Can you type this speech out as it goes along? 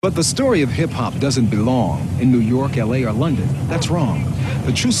But the story of hip-hop doesn't belong in New York, LA, or London. That's wrong.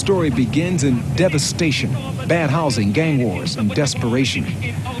 The true story begins in devastation, bad housing, gang wars, and desperation.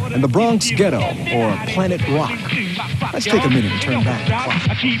 And the Bronx Ghetto, or Planet Rock. Let's take a minute and turn back the clock.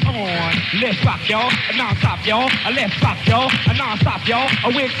 I keep on, let's rock y'all, non-stop y'all, let's rock y'all, non-stop y'all.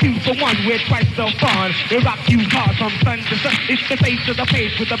 We're 2 for 1 with twice the fun. We rock you hard from sun to sun. It's the face to the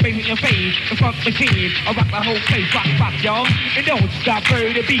face with the bass in your face. The funk machine, I rock the whole place, rock y'all. And don't stop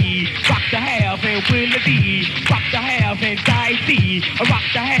her to be. Rock the half and Willie D. Rock the half and Dicey. Rock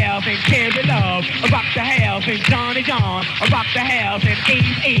the half and Carrie Love. Rock the half and Johnny John. Rock the half and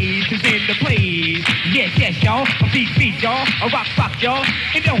Ace is in the place. Yes, y'all. Beat, y'all. Rock, y'all.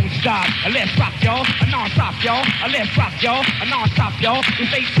 And don't stop. Let's rock, y'all. Non-stop, y'all. Let's rock, y'all. Non-stop, y'all. We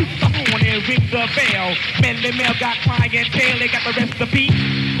say toot the horn and ring the bell. Melly Mel got clientele. They got the recipe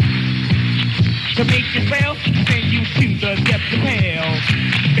to make you spell. Send you to the depths of hell.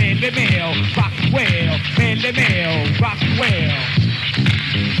 Melly Mel, rock well. Melly Mel, rock well.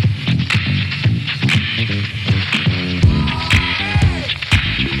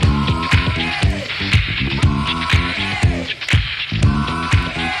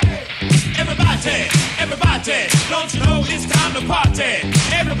 Everybody, don't you know it's time to party?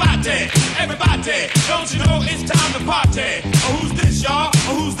 Everybody, don't you know it's time to party? Oh, who's this, y'all?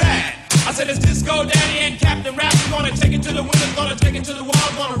 Oh, who's that? I said it's Disco Daddy and Captain Rap. We're gonna take it to the windows, gonna take it to the wall,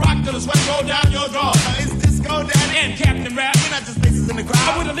 gonna rock till the sweat roll down your jaw. It's Disco Daddy and Captain Rap. We're not just faces in the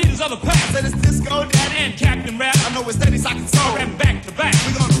crowd. We're the leaders of the pack. I said it's Disco Daddy and Captain Rap. I know it's steady, sock and soul. Rap back to back.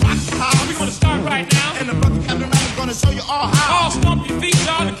 We're gonna rock the house. We're gonna start right now. And the brother Captain Rap is gonna show you all how. All stomp your feet,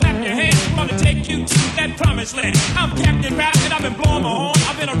 y'all, and clap your hands. We're gonna take you to that promised land. I'm Captain Rap and I've been blowing my horn.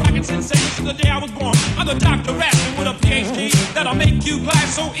 I've been a rockin' sensation since the day I was born. I'm the Dr. Rapping with a PhD that'll make you glide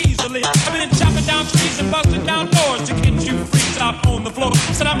so easily. I've been chopping down trees and busting down doors to get you freaks out on the floor.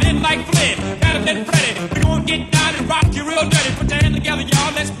 Said I'm in like Flynn, got it and Freddy. We're gonna get down and rock you real dirty. Put your hand together,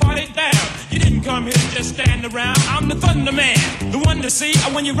 y'all, let's party down. You didn't come here to just stand around. I'm the Thunder Man, the one to see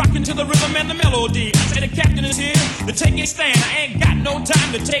when you're rocking to the rhythm and the melody. I say the captain is here to take a stand. I ain't got no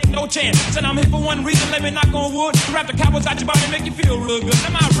time to take no chance. Said I'm here for one reason, let me knock on wood. Wrap the cowboys out your body, make you feel real good.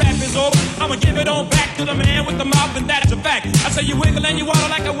 Now my rap is over, I'ma give it on back to the man with the mouth, and that's a fact. I say you wiggle and you waddle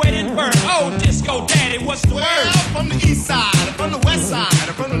like a waiting bird. Oh, Disco Daddy, what's the word? Well, from the east side, from the west side,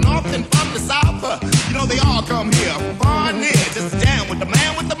 from the north and from the south, you know they all come here from far and near, just to jam with the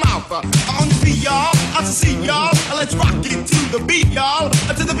man with the mouth. On the beat, y'all, I see y'all. Let's rock it to the beat, y'all.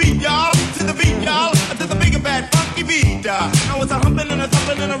 To the beat, y'all. To the beat, y'all. To the big and bad funky beat. Now it's a humping and a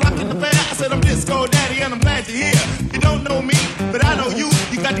thumping and a rocking the fair. I said I'm Disco Daddy and I'm glad you're here. You don't know me, but I know you.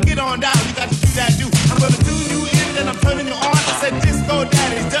 You got to get on down. You got to do that do. I'm gonna tune you in and I'm turning you on. I said Disco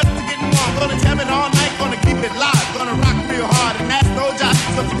Daddy's just to get on. Gonna jam it all night. Gonna keep it live. Gonna rock real hard and that's no job.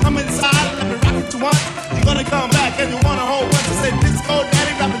 So if you come inside and let me rock it to once, you're gonna come back and you wanna hold once. I said Disco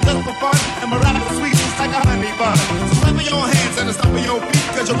Daddy rapping just for fun. And my rap is sweet just like a honey bun. So clap your hands and stomp your feet,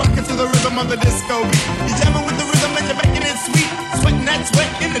 cause you're rocking to the rhythm of the disco beat. You're jamming with the rhythm and you're making it sweet. Sweating that sweat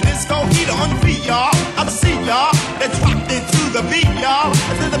in the disco heat on the beat, y'all. I see y'all. Let's rock it to the beat, y'all.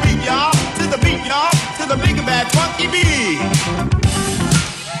 To the beat, y'all. To the beat, y'all. To the big and bad funky beat.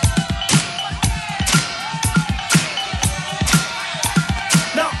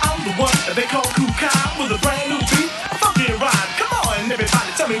 They call Kukai with a brand new beat, a funky rhyme. Come on,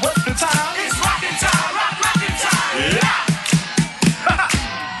 everybody, tell me what's the time. It's rockin' time, rockin' time. Yeah.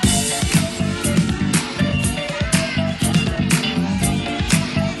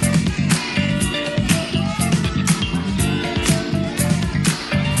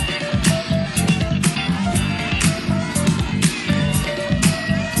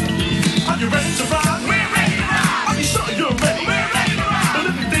 Are you ready to rock? We're ready to rock. Are you sure you're ready? We're ready to rock. Well,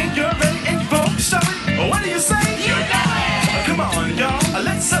 if you think you're ready, ain't folks showing. What do you say? You know it. Come on, y'all,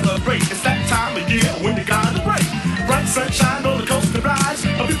 let's celebrate. It's that time of year when you gotta break. Bright sunshine, roller coaster rides.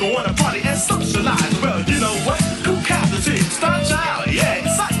 People wanna party and socialize. Well, you know what? Cool Captain's here. Star Child, yeah,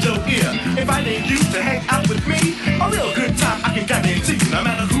 inside your ear. Inviting you to hang out with me. A real good time, I can guarantee. No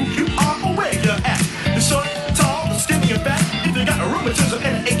matter who you are or where you're at. The short, tall, the skinny, and fat. If you got a rheumatism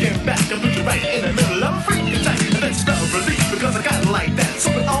and an aching back, I'll put you right in the middle of a freaking attack. And then spell relief because I got it like that.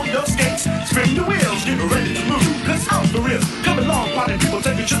 So put on your skates, spin your wheels, get ready to move. Cause I'm for real. Come along, party people,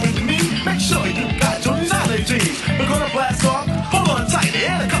 take a trip with me. Make sure you got your designer jeans. We're gonna blast off, hold on tight,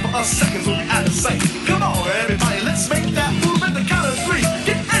 and a couple of seconds will be out.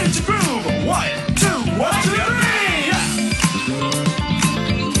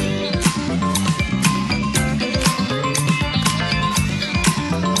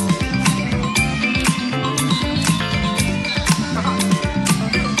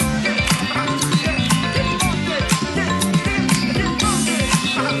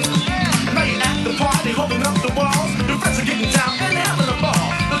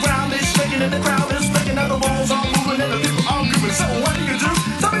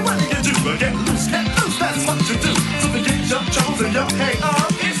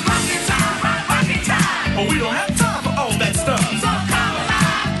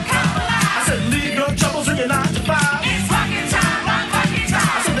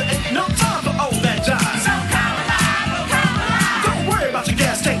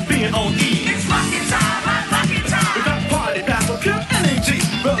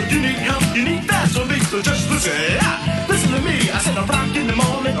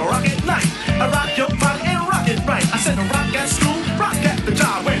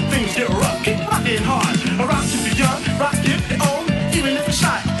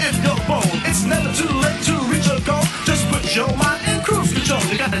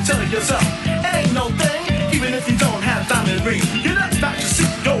 gotta tell yourself, it ain't no thing, even if you don't have diamond rings. You're not about to see,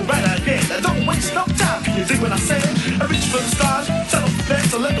 go right ahead. Don't waste no time, can you dig what I said? I reach for the stars, settle for best,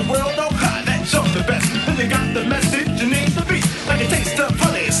 to let the world know how that you're the best. Then you got the message, you need the beat, like a taste of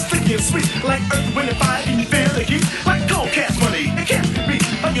honey, sticky and sweet, like earth, wind, and fire, can you feel the heat? Like cold cash money, it can't be beat.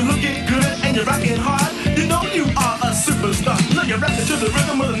 Are you looking good and you're rocking hard? You know you are a superstar. Now you're rapping to the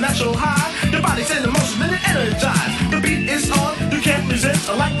rhythm of the natural high. Your body's in motion and it energized. The beat is on, you can't resist.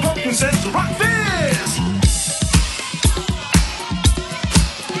 Like pumpkin says, rock this.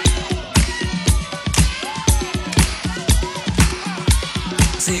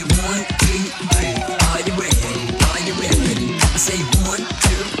 Say 1, 2, 3, are you ready? Are you ready? Say 1, 2,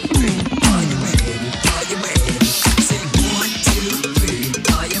 3, are you ready? Are you ready? Say 1, 2,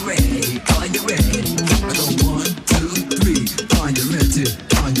 3, are you ready? Are you ready? I go 1, 2, 3, are you ready?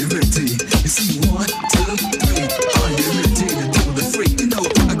 Are you ready? You see 1, 2, 3, are you ready to do the freak? You know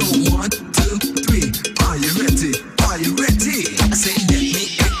I go 1, 2, 3, are you ready? Are you ready? I say let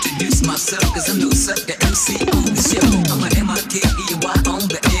me introduce myself, 'cause I'm no sucker MC on the show. I'm a M-I-K-E-Y on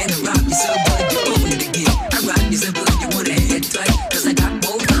the end and rock yourself, but you own it again. I rock yourself, but you want to head tight, 'cause I got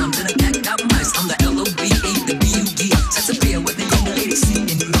more rhymes than a cat got mice. I'm the L-O-V-E, the B-U-G. That's a pair with the young lady seeing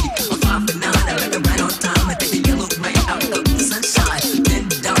you. I'm 5 for 9, I like it right on time. I take the yellow rain out of the sunshine. Then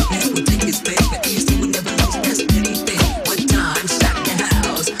the darkness will take its place, but east will never lose just anything. What time, shock the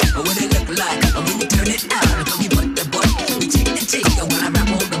house, or what it look like, or when you turn it out, or we butt the butt, we take the take. Or when I rap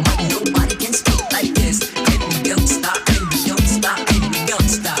on the mic, nobody can speak like this. And we don't stop, and we don't stop, and we don't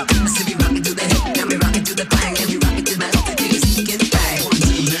stop. I said we rock it to the hip, and we rock it to the bang, and we rock it to the master, niggas he can bang. One,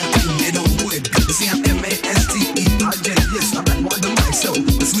 two, now, get on wood. You see, I'm M-A-S-T-E-R-J, yes, I'm back on the mic, so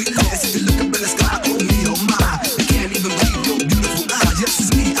the sweetness, if you look up in the sky, oh me, oh my, you can't even believe your beautiful eyes. Yes,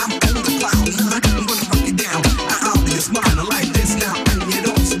 it's me, I'm on the cloud nine, I'm gonna rock it down. I'll be a smile, I like this now, and you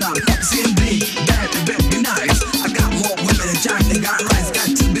don't stop. CMB, bad and very nice. I got more women than China, got rice, got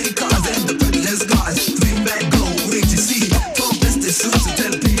 2 big cars and the president's cars. 3 bad gold rings, you see, 12 business suits and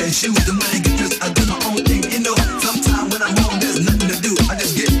 10 pair of shoes. The money get just, I do my own thing, you know. Sometime when I'm home, there's nothing to do. I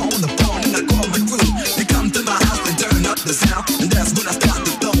just get on the phone and I call my crew. They come to my house and turn up the sound, and that's when I start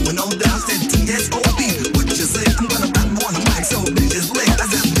to throw and all down. Said TSOB, what you say? I'm gonna rap on the mic so viciously. I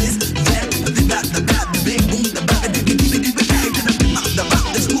said this, that, the bad, the big boom, the bad, the big, the bang, the bop,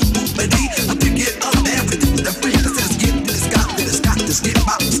 the swoop, boop, baby. I pick it up and we do the freak. I said skip to the sky, skip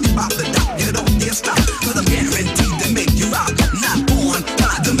out the dot. You don't get stopped, 'cause I'm guaranteed to make you rock. Not on,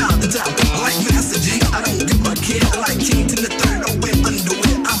 not the mountaintop. Like Master G, I don't give a kid. I like King to the third, oh with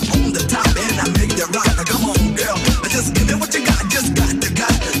underwear. I'm on the top and I make the rock. Come on, girl, just give me what you got, just got the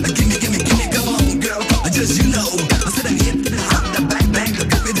got. Give me, come on, girl, just you know. I said I hit the hop, the bang, bang, the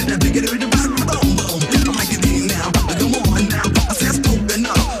bigger than the bigger than the rock, boom, boom. I'm like it in now, come on now. I said open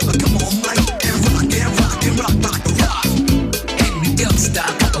up, come on, Mike, and rock, and rock, and rock, rock, rock. And we don't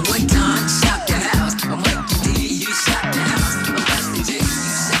stop. One time, shock the house. I'm like the D, you shock the house. I'm like the J, you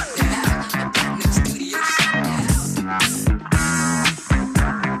shock the house. I'm back in the studio, shock the house.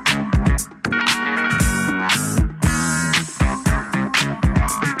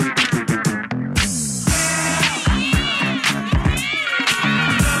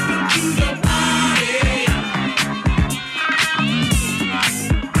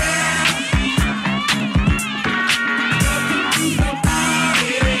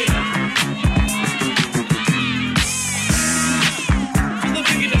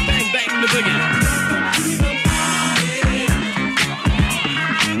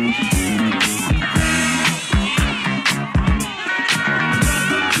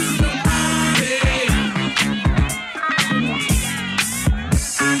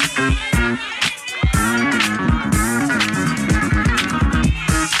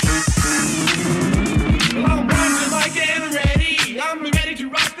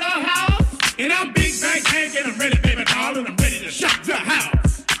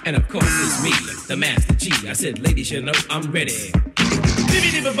 And of course it's me, the Master G. I said, ladies, you know I'm ready. You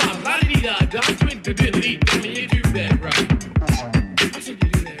do that right. I said you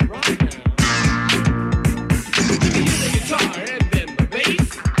do that right now. Give me the guitar and then the bass.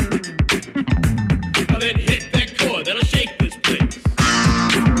 Then hit that chord that'll shake this place.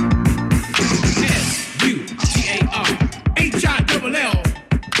 S-U-G-A-R-H-I-double-L.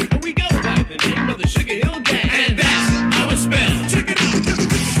 We go by the name of the Sugar Hill Gang. And that's how it's spelled. Check it out. Just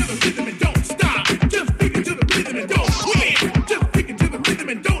figure to the rhythm and don't stop. Just figure to the rhythm and don't quit. Just figure to the rhythm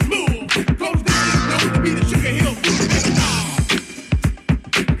and don't move. Close the known to be the Sugar Hill Gang.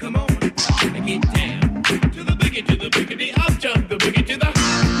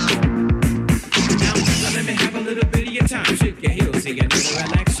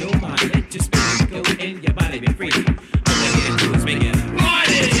 your mind, let your spirit go and your body be free. All you gotta do is make it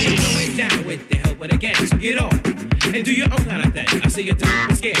party. Down with the help of the gas, so get on and do your own kind of thing. I say you don't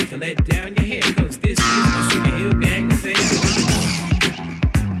be scared to let down your hair, cause this is the Sugar Hill Gang thing.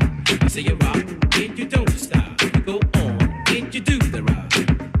 I say you rock and you don't stop. Go on and you do the rock.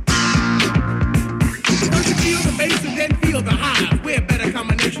 First you feel the bass and then feel the highs. We're a better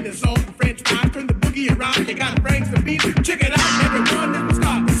combination than salt and French fries. Turn the boogie around, you gotta bring some beat. Check it out, everyone, then we'll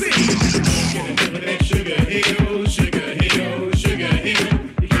start to sing. Get enough of that Sugar Hill, Sugar Hill, Sugar Hill.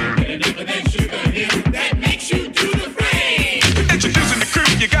 You can't get enough of that Sugar Hill. That makes you do the thing. Introducing the crew,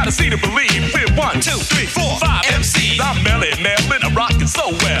 you gotta see to believe. We're 1, 2, 3, 4, 5 MCs. I'm Melly Melvin, I'm rocking so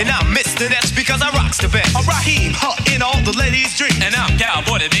well. And I'm Mr. That's because I rocks the best. I'm Raheem, in all the ladies' dreams. And I'm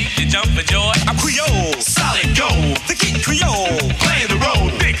Cowboy to make you jump for joy. I'm Creole, solid gold, the King Creole, playing the role.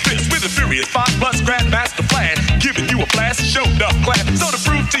 Big fist with a furious 5+ Grandmaster plan, giving you a blast, show enough class. So to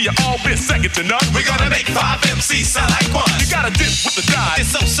prove to you all we're second to none, we're gonna make 5 MCs sound like one. You gotta dip with the dive.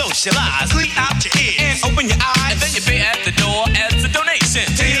 It's so socialized. Clean out your ears And open your eyes, and then you pay at the door as a donation.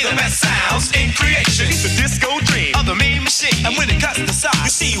 to hear the best sounds in creation. It's a disco dream. Of the mean machine. And when it cuts the size,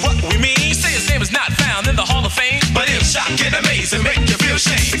 you see what we mean. You say his name is not found in the Hall of Fame, But he'll shock and amaze and make you feel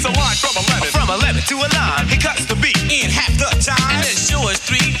shame. It's a line from 11. From 11 to a 9, he cuts the beat in half the time. and it's sure as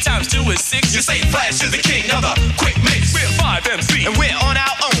 3 times 2 is 6. You say Flash is the king of the quick mix. We're 5 MCs. And we're on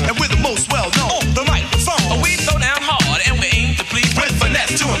our own, and we're the most well-known. On the microphone, We throw down hard and we aim to please. with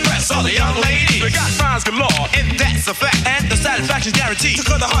finesse to impress all the young ladies. We got rhymes galore. And that's a fact, and the satisfaction's guaranteed. To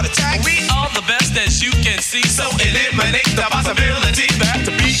cut the heart attack, We are the best as you can see. so eliminate the possibility That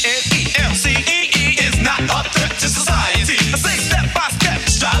to B&E. MCEE is not a threat to society. I say step by step,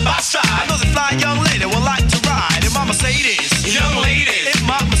 stride by stride. I know the fly young lady will like to ride in my Mercedes. Young ladies, in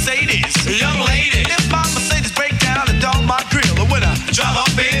my Mercedes. Young ladies, if my Mercedes break down and dog my grill, or when I drive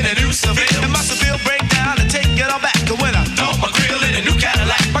up in a new Seville, and my Seville break down and take it all back, or when I dog my grill in a new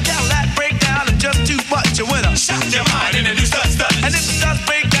Cadillac, my Cadillac break down and just too much, or when I shock your mind in a new stud. And if it does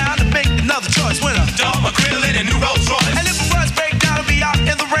break down, to make another choice, when I dog my grill in a new Rolls Royce. And if it does break down, I'll be out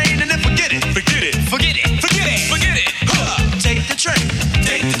in the rain, and then forget it. Forget it. Forget it, forget it, Forget it. Take the train,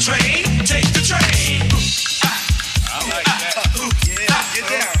 take the train, take the train. Get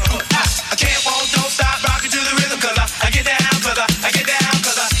down. I can't, won't, don't stop rocking to the rhythm, cause I get down, cause I get down,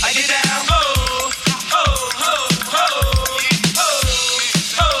 cause I get down. Oh, oh, oh, oh, oh, oh,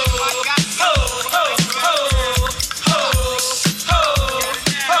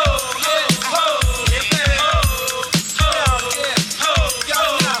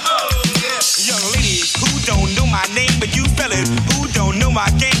 young ladies who don't know my name, but you fellas who don't know my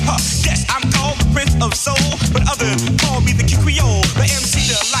game, huh? Yes, I'm called the Prince of Soul, but others call me the King Creole, the MC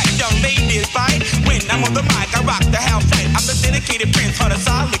to life. Young ladies fight when I'm on the mic. I rock the house right. I'm the dedicated Prince, heart of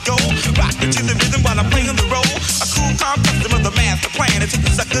solid gold, rocking to the rhythm while I'm playing the role. A cool, calm customer, the master plan. It's a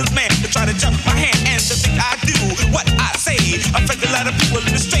sucker's man to try to jump my hand, and to think I do what I say. Affect a lot of people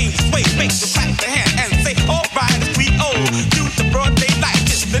in the strangest way. Make them clap their hand and say, all right, it's Creole. Do the broad daylight,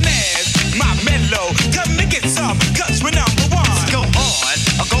 it's the Naz, my mellow. Come and get some, cause we're number one. Go on,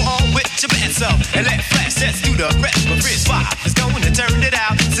 I'll go on with your best self, and let Flash Sets do the rest. But Frizz 5 is going to turn it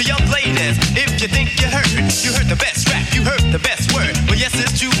out. So young ladies, if you think you heard the best rap, you heard the best word. Well, yes,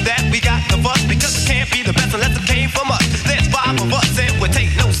 it's true that we got the buzz, because it can't be the best unless it came from us. There's 5 of us, and we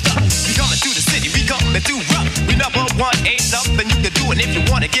take no stuff. We coming through the city, we coming through rough. We number one, ain't nothing you can do, and if you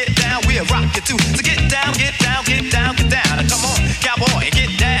wanna get down, we'll rock you too. So get down, get down, get down, get down. Now come on, cowboy, and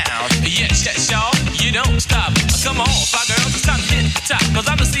get down. Yes, yes, y'all, you don't stop. Come on, fly girls, it's time to hit the top. Cause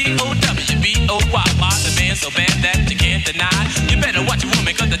I'm the C-O-W-B-O-Y. The man so bad that you can't deny. You better watch your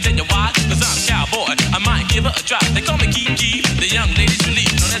woman, cause I tell you why. Cause I'm a cowboy, I might give her a try. They call me Kiki, the young ladies relief.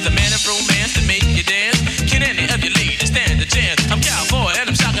 Known as a man of romance to make you dance. Can any of you ladies stand a chance? I'm cowboy and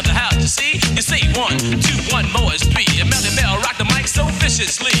I'm shocking the house, you see. You say 1, 2, 1 more is 3. And Melly Mel rock the mic so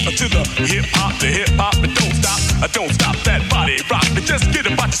viciously. To the hip-hop, but don't stop that body rock. And just get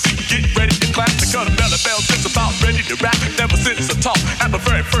about your seat, get ready to clap. The color Melly Mel just about ready to rap. Never since I talked at my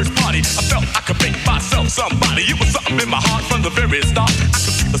very first party, I felt I could make myself somebody. It was something in my heart from the very start. I could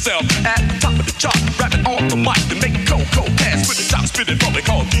see myself at the top of the chart, rapping on the mic to make cold cash with the top spinning from they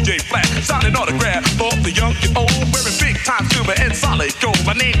call DJ Flash, signing autograph for the young and old, wearing big time silver and solid gold.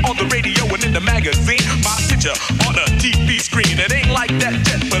 My name on the radio and in the magazine, my picture on a TV screen. It ain't like that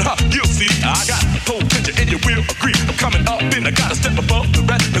yet, but you'll see. I got potential and you will agree. I'm coming up and I gotta step above the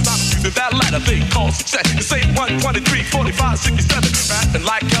rest, cause I'm using with that lighter thing called success. You say 123, 45, 67. Rapping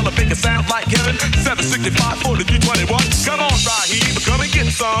like hella, make it sound like heaven. 765, 43, 21. Come on, Raheem, come and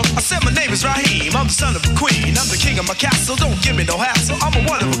get some. I said my name is Raheem, I'm the son of a queen. I'm the king of my castle, don't give me no hassle. I'm a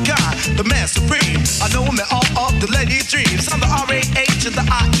one of a kind, the man supreme. I know him in all of the ladies' dreams. I'm the R-A-H and the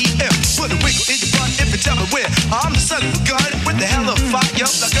I-E-M. Put a wiggle in your butt if you tell me where. I'm the son of a gun with the hell of a fire.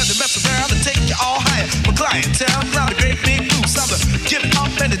 Not gonna mess around and take you all higher. My clientele, not a great big goose. I'm the give it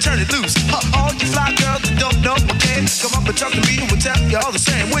up and turn it loose. All you fly girls that don't know, okay? Come up and talk to me and we'll tell you all the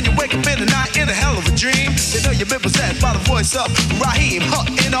same. When you wake up in the night in a hell of a dream, they know you've been possessed by the voice of Raheem,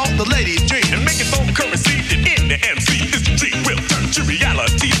 in all the ladies' dreams. And making phone currency in the MC is the dream will turn to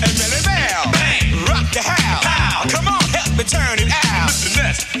reality. And Billy Bell, bang, rock the house. Pow, come on, help me turn it out. Mr.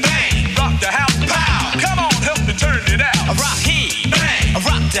 Ness, bang, rock the house. Pow, come on, help me turn it out. Raheem, bang,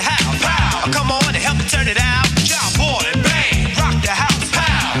 rock the house. Pow, come on and help me turn it out. Cowboy, bang, rock the house.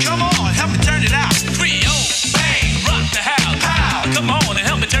 Pow, come on, help me turn it out. Creole, bang, rock the house. Pow, come on and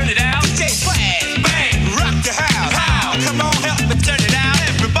help me turn it out. DJ Flash, bang, rock the house. Pow, come on, help me turn it out.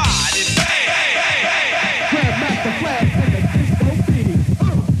 Everybody, bang, bang, bang. Grandmaster Flash in the disco city.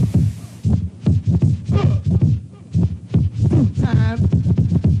 Two times.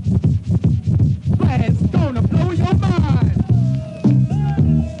 Flash gonna blow your mind.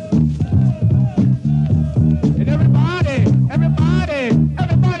 And everybody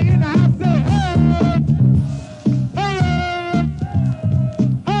in the house say, hey, hey, hey,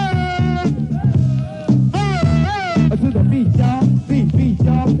 hey. To the beat, y'all, beat,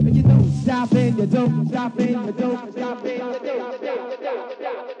 y'all. And you don't stop and you don't stop and you don't stop and you don't stop.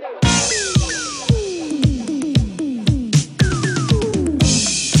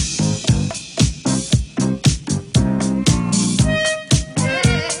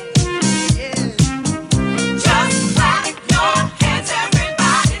 Just clap your hands,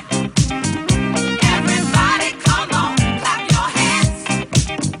 everybody. Everybody, come on, clap your hands.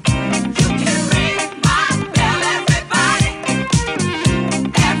 You can ring my bell, everybody.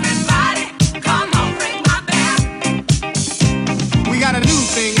 Everybody, come on, ring my bell. We got a new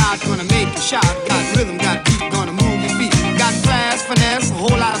thing out, gonna make you shout. Got rhythm, got beat, gonna move your feet. Got class, finesse, a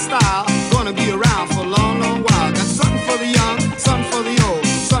whole lot of style. Gonna be around for a long, long while. Got something for the young, something for the old.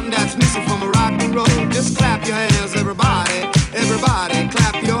 Something that's missing from a rock and roll. Just clap your hands, everybody. Everybody,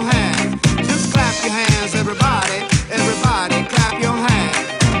 clap your hands. Just clap your hands, everybody. Everybody, clap your hands.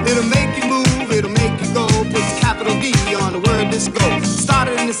 It'll make you move, it'll make you go. Put the capital D on the word disco.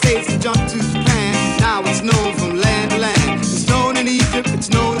 Started in the States and jumped to Japan. Now it's known from land to land. It's known in Egypt, it's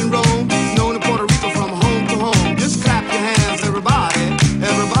known in Rome, it's known in Puerto Rico from home to home. Just clap your hands, everybody.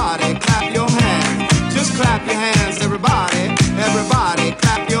 Everybody, clap your hands. Just clap your hands, everybody. Everybody,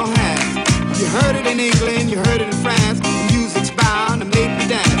 clap your hands. You heard it in England, you heard it in France. The music's bound to make you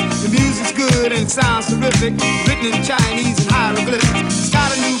dance. The music's good and it sounds terrific. Written in Chinese and hieroglyphics. It's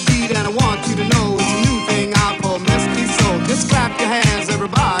got a new beat and I want you to know it's a new thing I call Mesty Soul. Just clap your hands,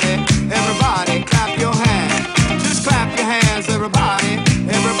 everybody. Everybody, clap your hands. Just clap your hands, everybody.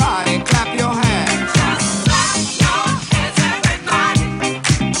 Everybody, clap your hands. Just clap your hands, everybody.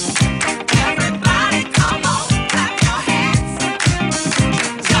 Everybody, come on, clap your hands.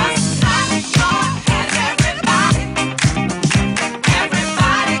 Just clap your hands, everybody.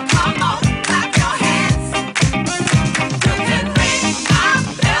 Everybody, come on, clap your hands. You can ring my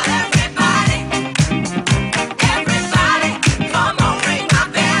bell, everybody.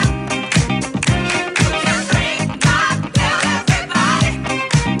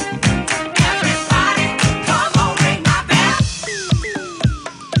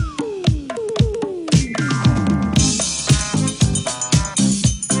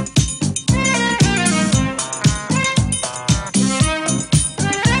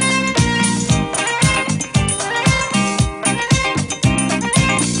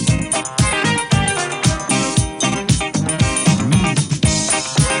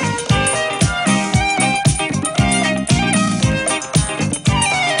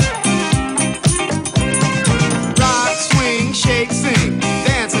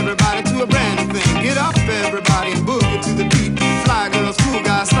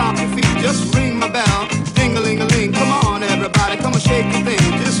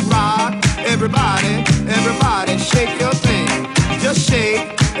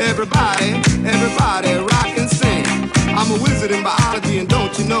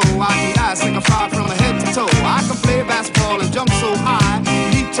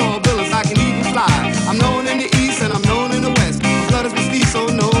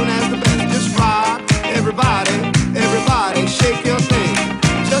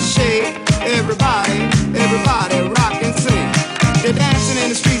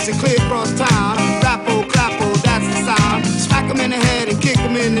 streets and clear across town. Rappo, clappo, that's the sound. Smack 'em in the head and kick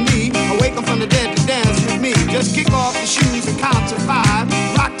 'em in the knee. Awake 'em from the dead to dance with me. Just kick off the shoes and count to 5.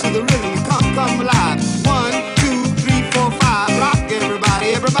 Rock to the rhythm and come alive. 1, 2, 3, 4, 5. Rock everybody,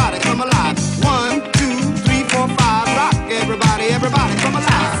 everybody come alive. 1, 2, 3, 4, 5. Rock everybody, everybody come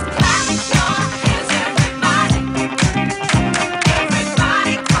alive.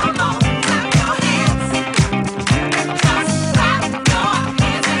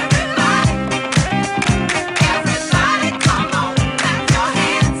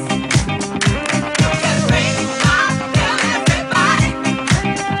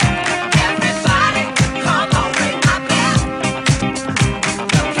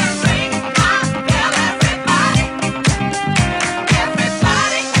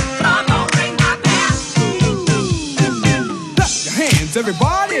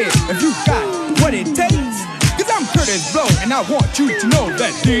 Everybody, if you got what it takes, cause I'm Curtis Blow and I want you to know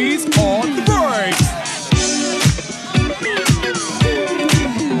that these are the breaks.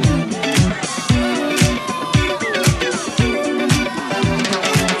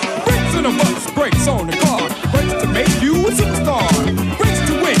 Breaks on the bus, breaks on the car, breaks to make you a superstar, breaks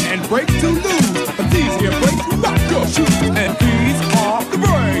to win and breaks to lose, but these here breaks will rock your shoes, and these are the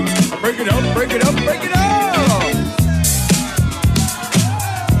breaks. Break it up, break it up, break it up.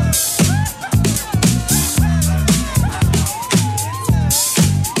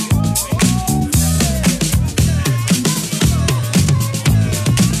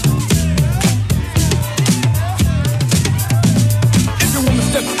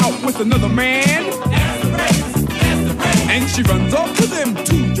 Another man, that's the race, that's the race. And she runs off with him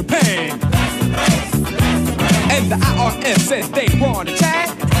to Japan. That's the race, that's the race. And the IRS says they want to chat.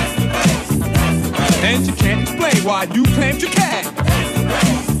 That's the race, that's the race. And she can't explain why you claimed your cat. That's the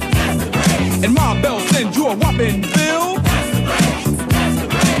race, that's the race. And Ma Bell sends you a whopping bill. That's the race, that's the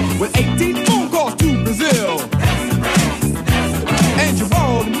race. With 18 phone calls to Brazil. That's the race, that's the race. And you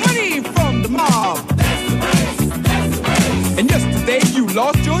borrowed money from the mob. That's the race, that's the race. And yesterday you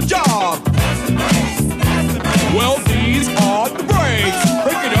lost your job. Well, these are the breaks.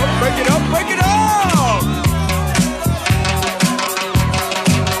 Break it up, break it up, break it up.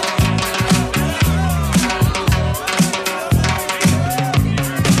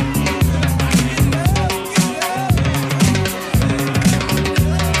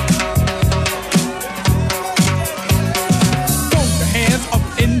 Throw your hands up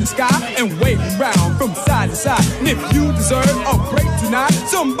in the sky and wave around from side to side. And if you deserve a break tonight,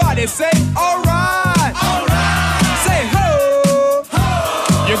 somebody say, all right. All right. Say, ho.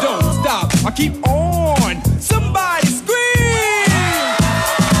 Ho. You don't stop. I keep on. Somebody scream.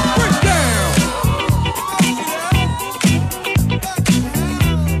 Break down.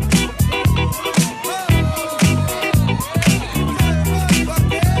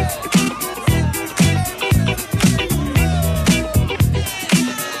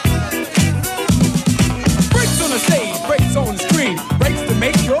 Breaks on the stage, breaks on the screen, breaks to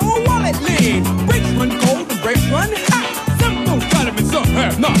make your wallet lean. Breaks run cold and breaks run hot. Some don't got them and some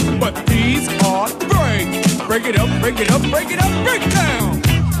have not. But these are the breaks. Break it up, break it up, break it up, break down.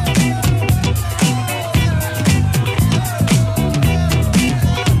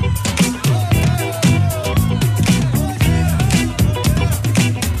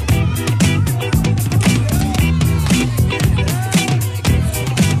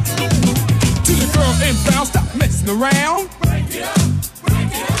 To the girl in brown, stop messing around. Break it up,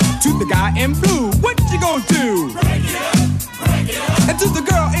 break it up. To the guy in blue, what you gonna do? Break it up, break it up. And to the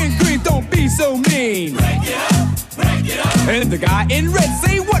girl in green, don't be so mean. Break it up, break it up. And the guy in red,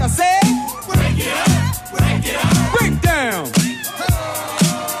 say what I said. Break it up, break it up. Break down.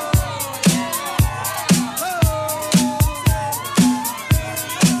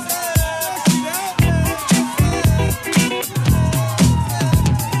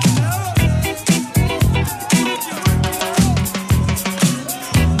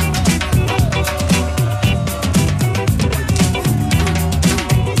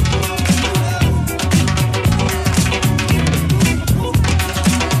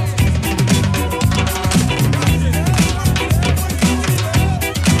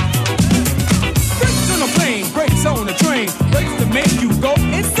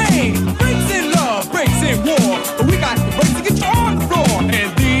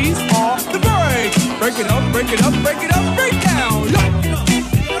 Break it up, break it up, break down.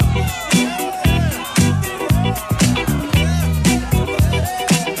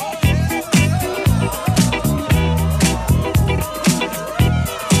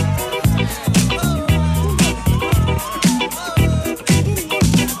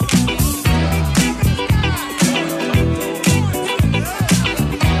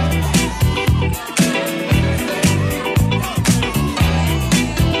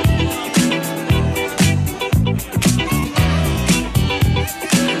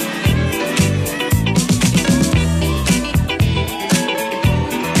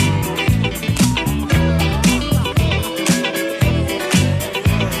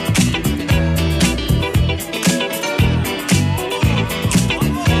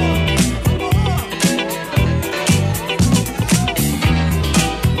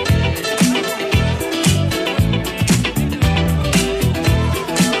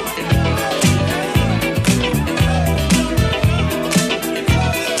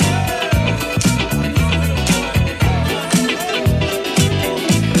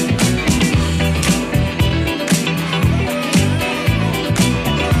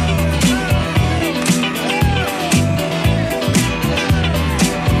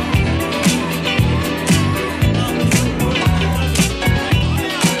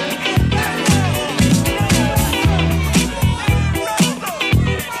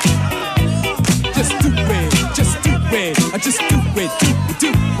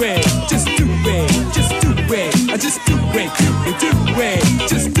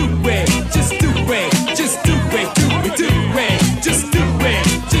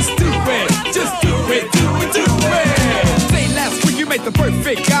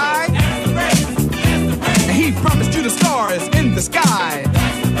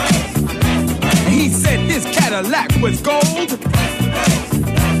 Cadillac was gold,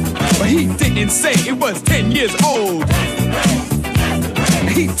 but he didn't say it was 10 years old.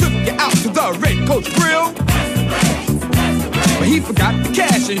 He took you out to the Red Coach Grill, but he forgot the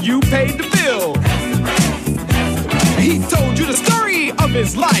cash and you paid the bill. He told you the story of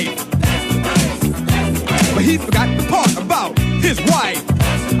his life, but he forgot the part about his wife.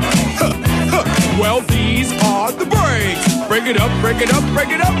 Well, these are the breaks. Break it up, break it up, break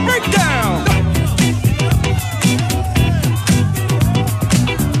it up, break down.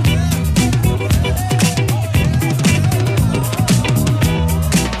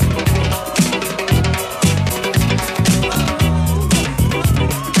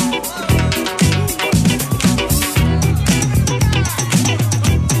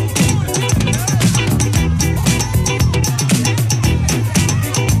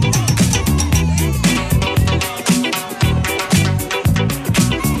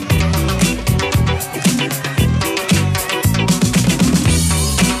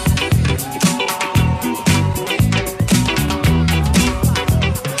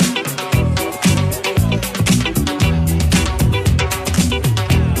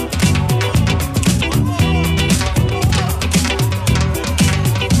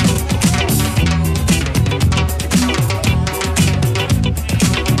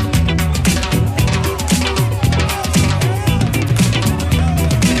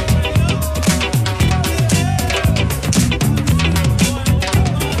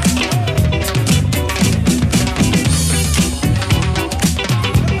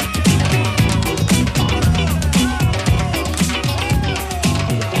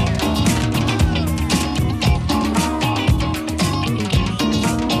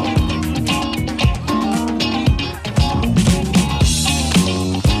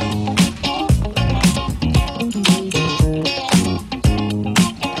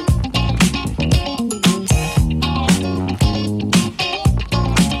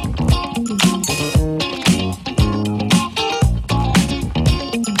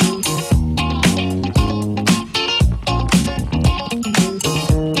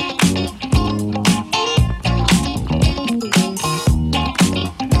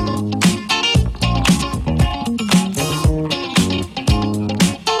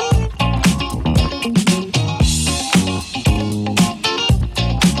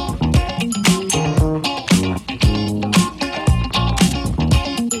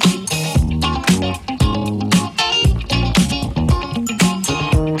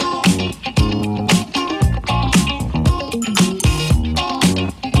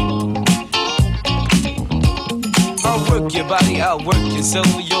 I'll work your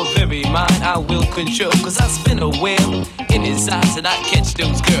soul, your very mind I will control. Cause I spin a wheel in his eyes and I catch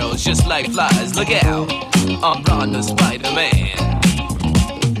those girls just like flies. Look out, I'm Ron the Spider-Man.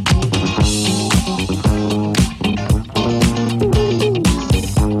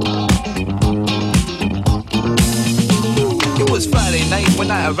 It was Friday night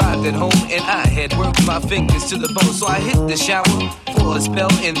when I arrived at home and I had worked my fingers to the bone. So I hit the shower for a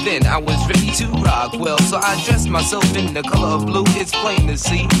spell and then I was ready to rock well. So I dressed myself in the color of blue, it's plain to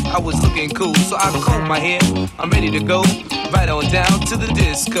see I was looking cool. So I combed my hair, I'm ready to go right on down to the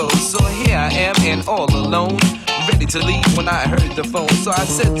disco. So here I am and all alone, ready to leave when I heard the phone. So I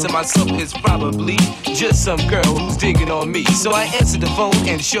said to myself, it's probably just some girl who's digging on me. So I answered the phone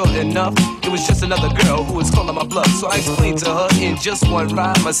and sure enough, it was just another girl who was calling my bluff. So I explained to her in just one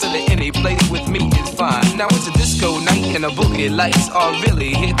rhyme, I said that any place with me is fine. Now it's a disco night and the boogie lights are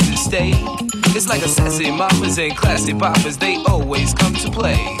really here to stay. It's like a sassy mamas and classy poppers, they always come to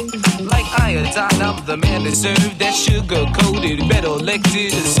play. Like iodine, I'm the man that served that sugar-coated,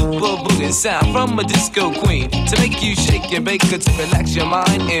 red-elected, a super boogie sound from a disco queen to make you shake and bake, to relax your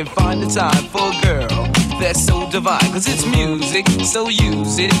mind and find the time for a girl that's so divine. Cause it's music, so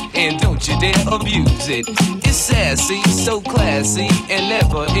use it, and don't you dare abuse it. It's sassy, so classy, and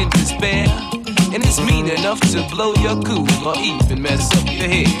never in despair. And it's mean enough to blow your cool or even mess up your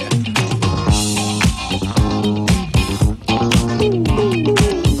hair.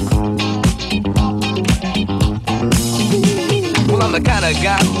 Well, I'm the kind of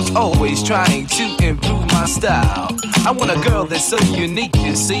guy who's always trying to improve my style. I want a girl that's so unique,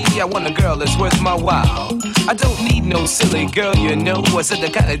 you see. I want a girl that's worth my while. I don't need no silly girl, you know. I said the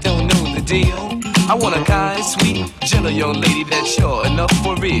kind that don't know the deal. I want a kind, sweet, gentle young lady that's sure enough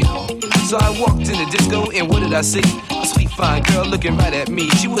for real. So I walked in the disco and what did I see? A sweet fine girl looking right at me.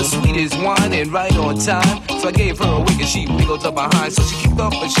 She was sweet as wine and right on time. So I gave her a wink and she wiggled up behind. So she kicked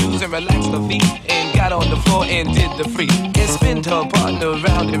off her shoes and relaxed her feet and got on the floor and did the freak. And spin her partner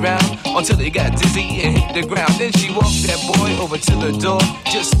round and round until they got dizzy and hit the ground. Then she walked that boy over to the door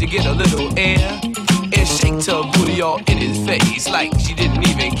just to get a little air. and shaked her booty all in his face like she didn't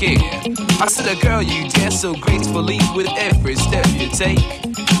even care. I said, girl, you dance so gracefully with every step you take.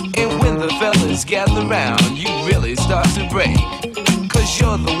 And when the fellas gather round, you really start to break. Cause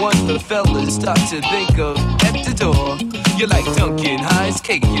you're the one the fellas start to think of at the door. You're like Duncan Hines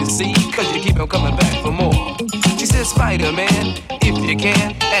cake, you see, cause you keep on coming back for more. She said, Spider-Man, if you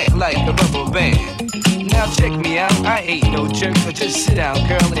can, act like a rubber band. Now check me out, I ain't no jerk, but just sit down,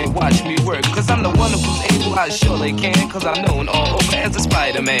 girl, and watch me work. Cause I'm the one who's able, I surely can, cause I'm known all over as a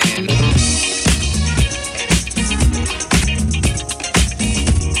Spider-Man.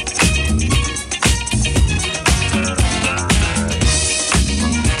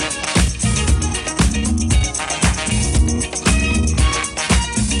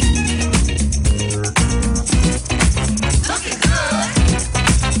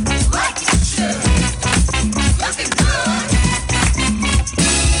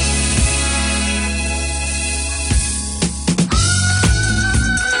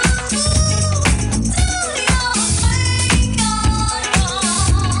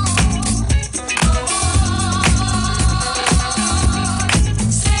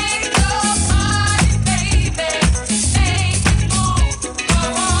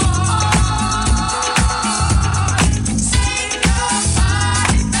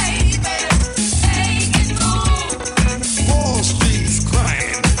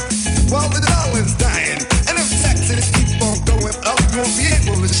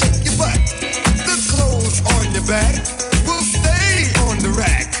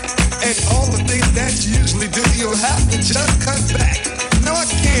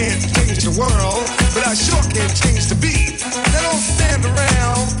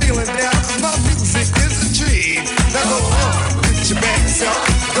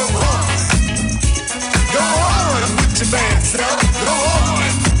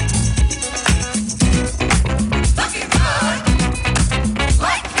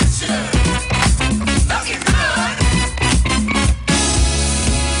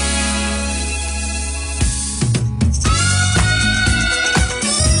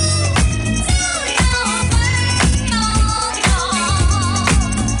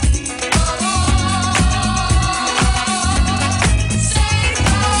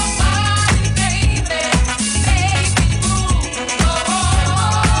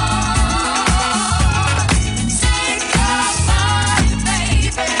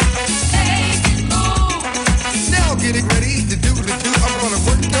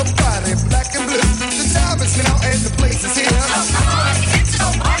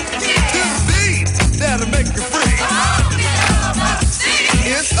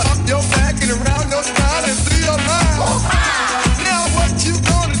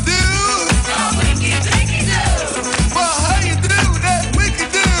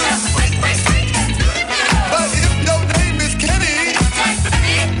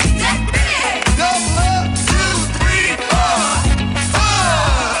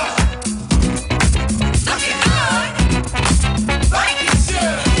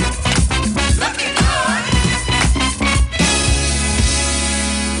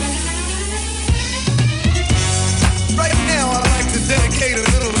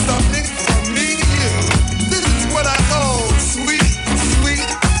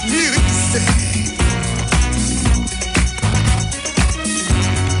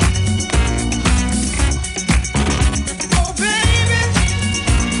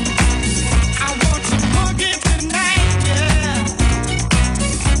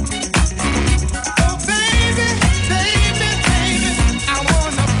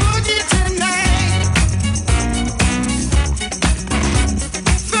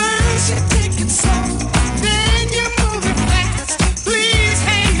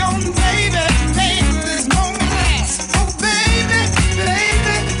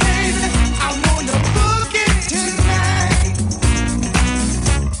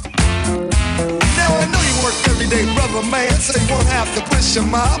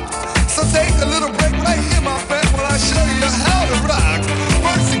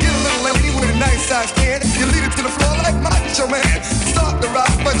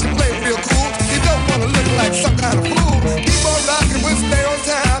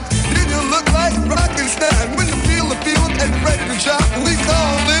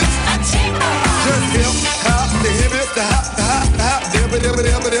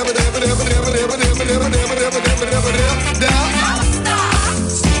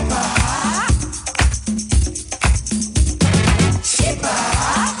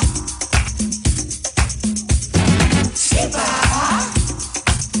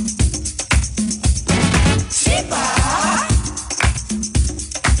 Shiba.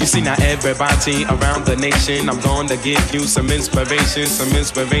 You see now everybody around the nation, I'm gonna give you some inspiration and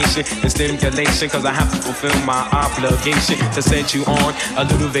stimulation, cause I have to fulfill my obligation to send you on a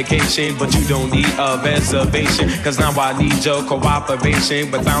little vacation, but you don't need a reservation, cause now I need your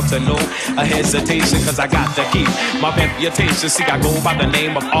cooperation without a hesitation, cause I got to keep my reputation. See, I go by the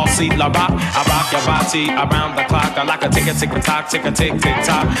name of R.C. La Rock. I rock your body around the clock. I like a tick-a-tick-a-tock,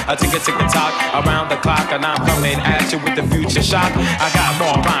 tick-a-tick-tick-tock, a tick-a-tick-a-tock around the clock, and I'm coming at you with the future shock. I got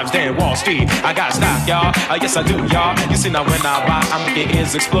more rhymes than Wall Street. I got stock, y'all. Yes, I do, y'all. You see, now when I rock, I make your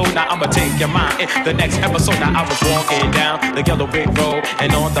ears explode. Now I'ma take your mind in the next episode. Now I was walking down the yellow brick road,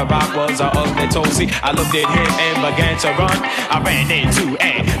 and on the rock was a ugly toasty. I looked at him and began to run. I ran into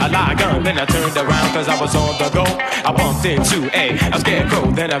a live gun, then I turned around cause I was on the go. I bumped into a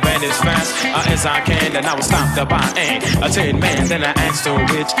scarecrow, then I ran as fast as I can, and I was stopped by a tin man. Then I asked them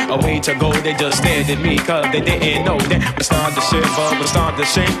which way to go. They just stared at me cause they didn't know that we started to shiver, we started to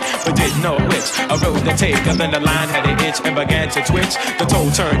shake, but didn't know which road to take. Cause then the line had an itch and began to twitch. The toe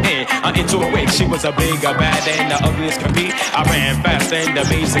turned into a witch. She was a bigger bad and the ugliest could be. I ran fast and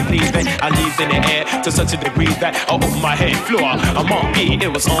amazingly, then I leaped in the air to such a degree that over my head flew a monkey. It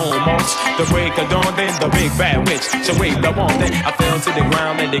was almost the break of dawn. Then the big bad witch, she waved the wand. Then I fell to the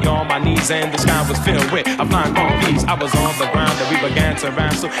ground and they on my knees, and the sky was filled with a flying monkeys. I was on the ground and we began to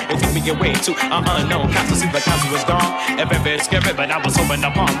wrestle. It took me away to an unknown castle. See, the castle was dark and very scary, but I was hoping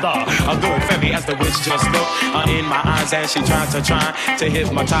upon a good fairy as the witch just looked in my eyes, and she tried to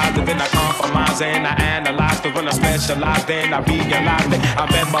hypnotize. And then I compromised and I analyzed. Cause when I specialized, then I realized that I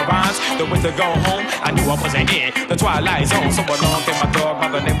memorized the way to go home. I knew I wasn't in the twilight zone. So along came my dog by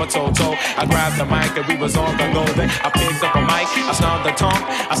the name of Toto. I grabbed the mic and we was on the go. Then I picked up a mic, I started to talk,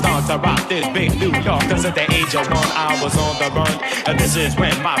 I started to rock this big New York. Cause at the age of 1 I was on the run, and this is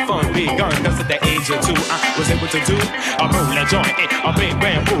when my fun begun. Cause at the age of 2 I was able to do a roll a joint in a big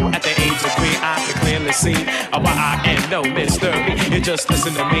bamboo. At the age of 3 I could clearly see why I am no mystery. You just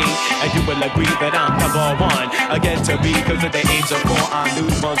listen to me and you will agree that I'm number one again to be. Cause at the age of 4 I knew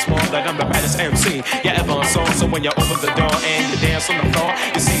once more that I'm the baddest MC you ever saw. So when you open the door and you dance on the floor,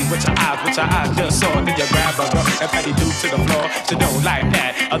 you see what your eyes just saw. Then you grab a girl and patty do to the floor. She don't like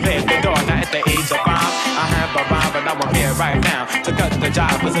that, there's the door. Now at the age of 5 I have arrived, and now I'm here right now to cut the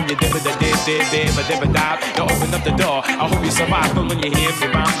job. Cause when you dib dive, you open up the door. I hope you survive, cause when you hear me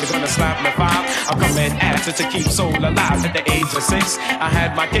rhyme, you're gonna slap me 5. I'm coming after to keep soul alive. At the age of 6 I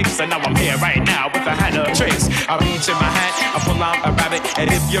had my kicks, and now I'm here right now with a hat of tricks. I reach in my hat, I pull out a rabbit, and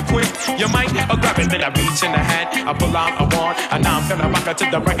if you're quick, you might grab it. Then I reach in the hat, I pull out a wand, and now I'm gonna rock it to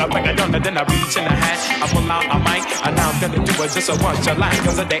the break of dawn. Then I reach in the hat, I pull out a mic, and now I'm gonna do it just a once you like.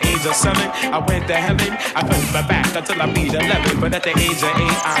 Cause at the age of 7 I went to heaven, I couldn't be back until I beat 11. But at the age of 8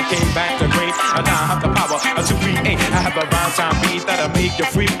 I came back to great, and now I have the power to create. I have a rhyme time beat that'll make you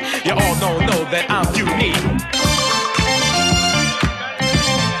free. You all know that I'm unique.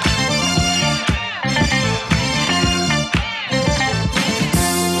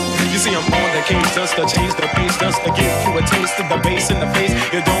 See, I'm on the case just to change the pace, just to give you a taste of the bass in the face.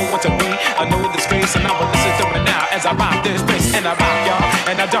 You don't want to be, I know this space, and I will listen to it now as I rock this bass. And I rock y'all,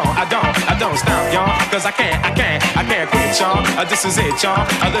 and I don't stop y'all, cause I can't quit y'all. This is it y'all,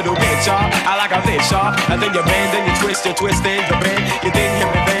 a little bit y'all, I like a bit y'all. And then you bend, then you twist and you bend. You didn't hear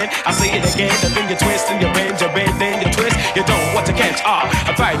me then, I say it again. And then you twist and you bend, then you twist. You don't want to catch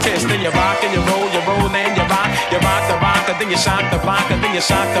I practice, then you rock and you roll and you rock the rock, and then you shock the block, and then you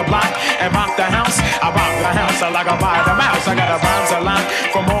shock the block. And rock the house, I rock the house, I like a ride a mouse. I got a rhymes a lot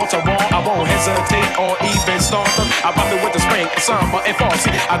from wall to wall. I won't hesitate or even start them. I rock it with the spring, summer, and fall.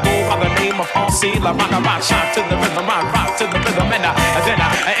 See, I go by the name of R.C. La Rock. I rock shot to the rhythm, I rock to the rhythm, and then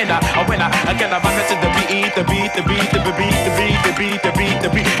I win. Again I rock it to the beat, the beat, the beat, the beat, the beat, the beat, the beat, the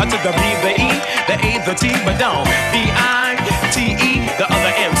beat, to the B, the E, the A, the T, but don't B-I-T-E. The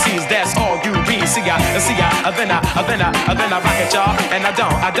other MCs, that's all you be. See ya, then I rock it, y'all, and I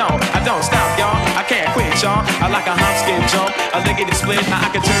don't stop, y'all. I can't quit, y'all. I like a hop, skip, jump, a lickety split. Now I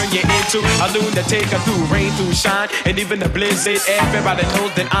can turn you into a lunatic, through rain, through shine, and even the blizzard. Everybody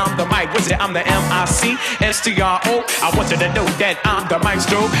knows that I'm the mic wizard. I'm the M-I-C-S-T-R-O. I want you to know that I'm the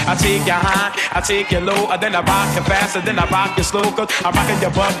maestro. I take you high, I take you low, and then I rock you fast, and then I rock you slow. Cause I'm rocking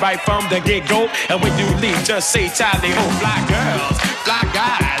your butt right from the get-go. And when you leave, just say Charlie, oh, fly girls, fly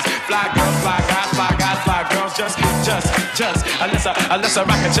guys, fly girls, fly guys, fly guys, fly girls. Just unless I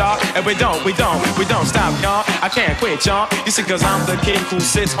rock it, y'all. And we don't stop, y'all. I can't quit, y'all. You see, cause I'm the kid who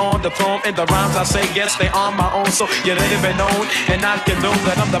sits on the throne. And the rhymes I say, yes, they are my own. So you let it be known, and I can know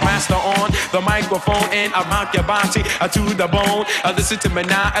that I'm the master on the microphone. And I rock your body to the bone. Listen to me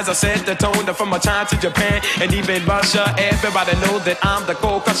now as I set the tone. From my time to Japan and even Russia, everybody knows that I'm the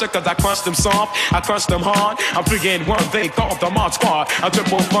coca. crusher, cause I crushed them soft, I crushed them hard. I'm friggin' one, they call the Mod Squad. I'm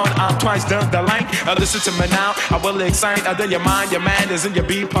triple fun, I'm twice done the line. Listen to me now, I will excite. Then your mind, your manners, and you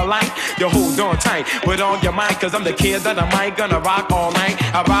be polite. You hold on tight with all your mind, cause I'm the kid that I might gonna rock all night.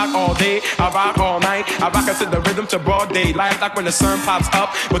 I rock all day, I rock all night. I rock to the rhythm to broad daylight. Like when the sun pops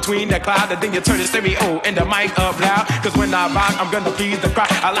up between the cloud, and then you turn the stereo and the mic up loud. Cause when I rock, I'm gonna please the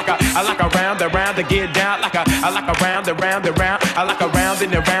crowd. I like a round and round to get down. I like a round and round and round. I like a round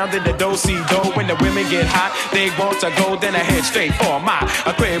and around in the do-si-do. When the women get hot, they want to go, then I head straight for my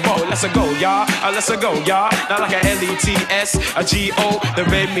crib. Whoa, let's go, y'all. Let's go, y'all. Not like a L-E-T-S, a G-O. The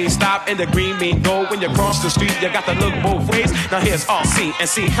red means stop and the green mean go. When you cross the street, you got to look both ways. Now here's all C and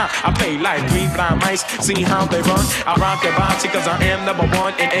see how I play like three blind mice. See how they run. I rock their body cause I am number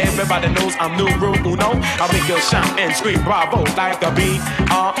one, and everybody knows I'm numero uno. I make you shout and scream bravo like a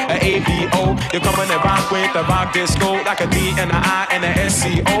B-R, a A-B-O. You're coming to rock with the rock disco like a D and a I and a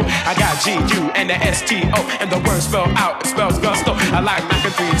S-C-O. I got G-U and the S-T-O, and the word spelled out, it spells gusto. I like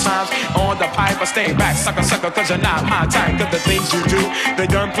knocking 3 times on the pipe. I stay back, sucker, cause you're not my type. Cause the things you do, they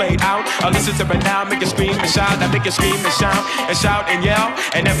done played out. I listen to it now, make it scream and shout. I make it scream and shout and yell.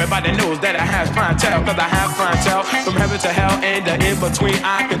 And everybody knows that I have clientele, cause I have clientele from heaven to hell and the in-between.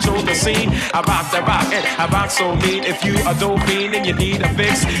 I control the scene, I rock the rock, and I rock so mean. If you a dope fiend and you need a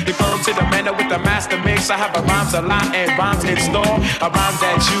fix, you come to the man with the master mix. I have a rhymes a lot and rhymes in store. A rhymes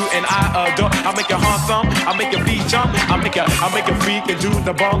that you and I adore. I make your heart thump, I make your feet jump, I make your freak and do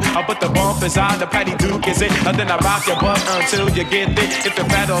the bump. I put the bump inside the patty duke is it, and then I rock your butt until you get thick. If you're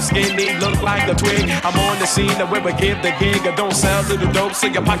fat or skinny, look like a twig. I'm on the scene where we give the gig. I don't sell to the dope so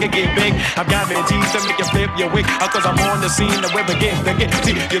your pocket get big. I've got me teeth to make you flip your wig, cause I'm on the scene where we give the gig.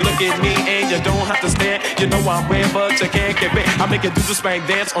 See, you look at me and you don't have to stare. You know I'm weird but you can't get big. I make you do the spank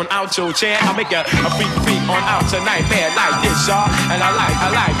dance on out your chair. I make you a freak on out tonight, man, like this, y'all. And I like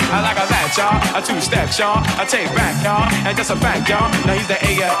that, y'all. A 2-step, y'all. I take back, y'all. And just a fact, y'all. Now he's the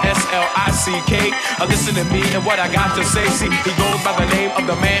A-S-L-I-C-K. Listen to me and what I got to say. See, he goes by the name of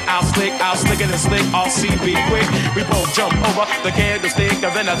the man. I'll slick it and slick. I'll see, be quick. We both jump over the candlestick,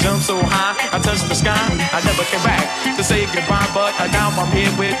 and then I jump so high, I touch the sky. I never came back to say goodbye, but now I'm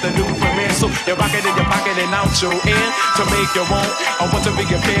here with the new premiere. So you rock it in your pocket and out your ear to make your own. I want to be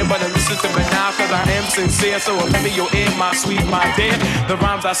your peer, but listen to me now, cause I am sincere. So let me your ear, my sweet, my dear. The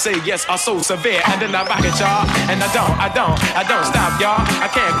rhymes I say, yes, are so severe, and then I rock it, y'all. And I don't stop, y'all. I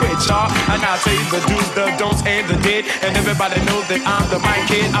can't quit, y'all. And I'll tell you the do's, the don'ts, and the did. And everybody knows that I'm the right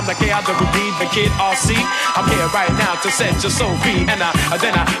kid. I'm the K, I'm the routine, the kid, RC. I'm here right now to set your soul free. And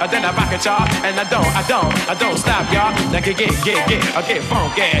then I rock it, y'all. And I don't stop, y'all. Now get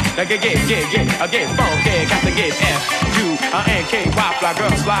funky. Now get funky. Got to get F-U-N-K-Y.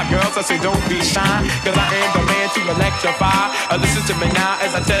 Fly girls, I say don't be shy, cause I am the man to electrify. Listen to me now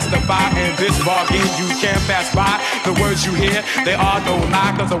as I testify. In this bargain you can't pass by. The words you hear, they are no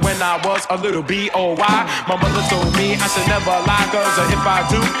lie. Cause when I was a little B-O-Y, my mother told me I should never lie. Cause if I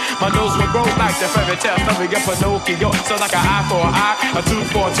do, my nose will grow like the fairy tale story of Pinocchio. So like an eye for an eye, a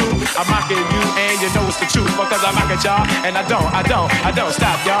tooth for a tooth. I'm mocking you and you know it's the truth. Because I rock it, y'all. And I don't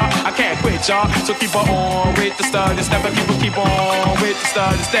stop, y'all. I can't quit, y'all. So keep on with the study step. And keep on with the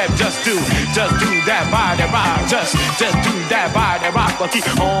study step. Just do that body rock. Just do that body rock. But keep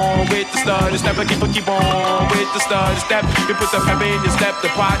on with the study step. And keep on with the study step. You put the pep in your step, the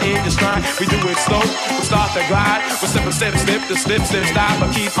pride in your stride. We do it slow, we start to glide. We slip, the slip, stop.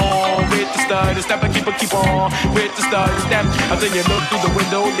 But keep on with the study step. And keep on with the study step. Until you look through the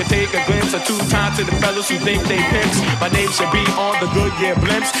window, you take a glimpse of 2 times to the fellas who think they pimps. My name should be on the Goodyear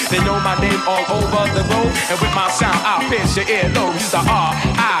blimps. They know my name all over the road. And with my sound, I'll pitch your ear low. He's the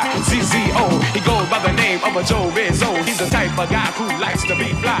R-I-Z-Z-O. He goes by the name of a Joe Rizzo. He's the type of guy who likes to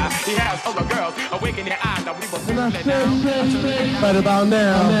be fly. He has other girls awaken their eyes. Now we will and I say, right about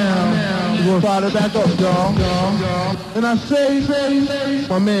now, we're gonna fire it back up, y'all. And I say,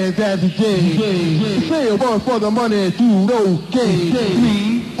 my man Daddy J, say a word for the money, do okay.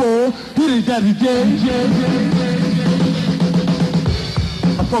 3, 4, hit it, Daddy J.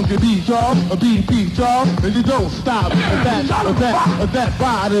 A funky beat, y'all, a beat, y'all, and you don't stop. That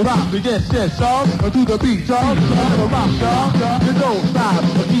body rock, to get set, y'all, to the beat, y'all, rock, y'all, you don't stop.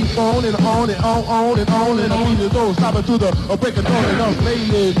 A beat, on and on and on and on and on. You don't stop it to the break of dawn and us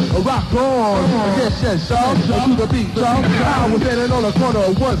ladies rock on. Yes, y'all, to the beat, y'all. I was standing on the corner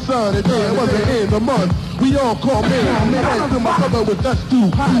of one Sunday day. It wasn't in the month. We all call me. I to my brother with us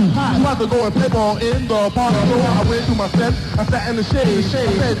too hot. You have to go and play ball in the park. So I went to my set. I sat in the shade. I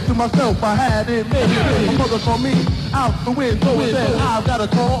said to myself, I had it made. My mother called me out the window and said, I've got a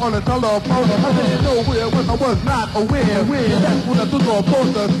call on the telephone. I didn't know where it was. I was not aware. That's when I took a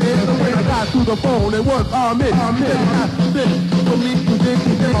poster. And when I got to the phone, it was Ahmed. For me to think,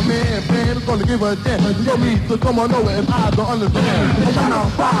 my man is gonna give a chance. For me to come on over if I don't understand. I got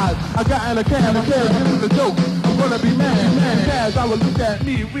outside. I got in a cab. This is a joke. I'm gonna be mad. Cabs, I will look at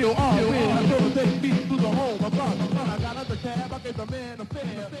me real hard. I told her take me to the home. I got out the cab. I gave the man a fare.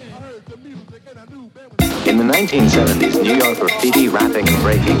 I heard the music and I knew. In the 1970s, New York graffiti, rapping, and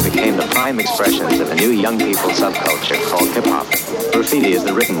breaking became the prime expressions of a new young people subculture called hip-hop. Graffiti is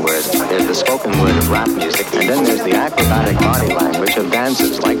the written word, there's the spoken word of rap music, and then there's the acrobatic body language of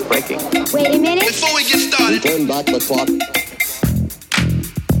dances like breaking. Wait a minute. Before we get started, turn back the clock.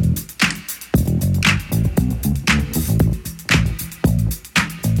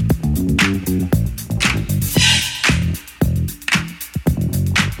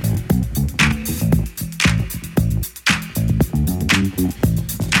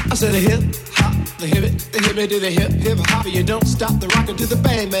 To the hip hop, the hip it to the hip hop. You don't stop the rocker to the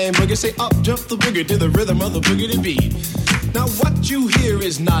bang bang boogie. Say up jump the boogie to the rhythm of the boogie to beat. Now what you hear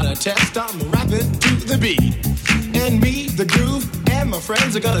is not a test. I'm rapping to the beat, and me, the groove, and my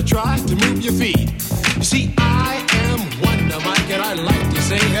friends are gonna try to move your feet. You see, I am Wonder Mike, and I like to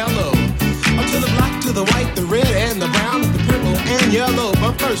say hello up to the black, to the white, the red, and the brown, the purple, and yellow.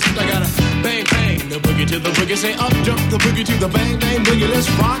 But first, I gotta bang bang the boogie to the boogie. Say up jump the boogie to the bang bang boogie. Let's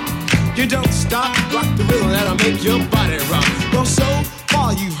rock. You don't stop, rock the rhythm that'll make your body rock. Well, so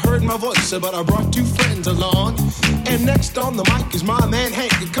far you've heard my voice, but I brought two friends along. And next on the mic is my man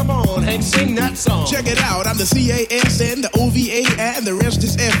Hank. Come on, Hank, sing that song. Check it out, I'm the CASN, the OVA, and the rest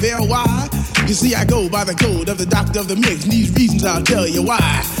is FLY. You see, I go by the code of the doctor of the mix, and these reasons I'll tell you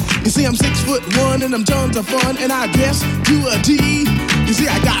why. You see, I'm 6'1" and I'm tons of fun, and I dress to a T. You see,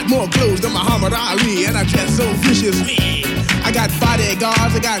 I got more clothes than Muhammad Ali, and I dress so viciously. I got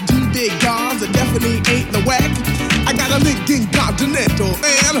bodyguards, I got two big guns, that definitely ain't the whack. I got a Lincoln Continental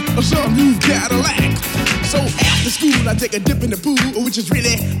and a sunroof Cadillac. So after school, I take a dip in the pool, which is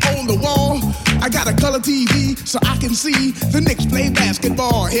really on the wall. I got a color TV so I can see the Knicks play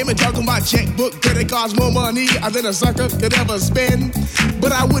basketball. Hear me talking about checkbook, credit cards, more money than a sucker could ever spend.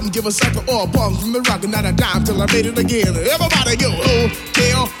 But I wouldn't give a sucker or a bum from the rock and not a dime till I made it again. Everybody go,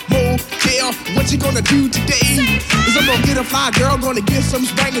 hotel, motel, what you gonna do today? Is I'm gonna get a fly girl, gonna get some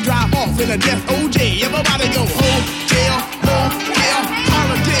spring and drive off in a death OJ. Everybody go, hotel, motel,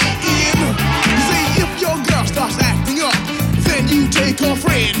 holiday in. You see, if your girl starts acting up, then you take her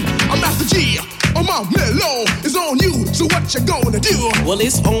friend. I'm Master G. Oh, my mellow is on you, so what you gonna do? Well,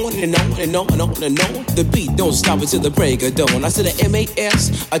 it's on and on and on and on and on. The beat don't stop until the break of dawn. I said a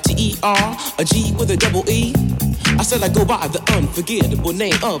M-A-S, a T-E-R, a G with a double E. I said I go by the unforgettable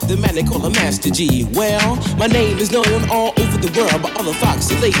name of the man they call a Master G. Well, my name is known all over the world by all the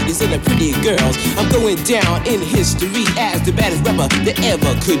foxy ladies and the pretty girls. I'm going down in history as the baddest rapper that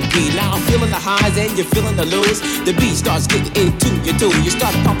ever could be. Now I'm feeling the highs and you're feeling the lows. The beat starts getting into your toe. You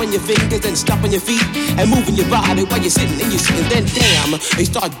start popping your fingers and stomping your feet and moving your body while you're sitting and you're sitting. Then damn, they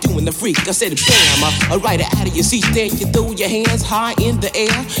start doing the freak. I said bam, right out of your seat. Then you throw your hands high in the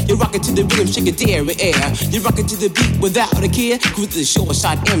air. You're rocking to the rhythm, shake a dairy air. You're rocking to the beat without a care. Cruise the short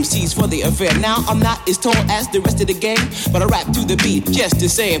shot MCs for the affair. Now I'm not as tall as the rest of the gang, but I rap to the beat just the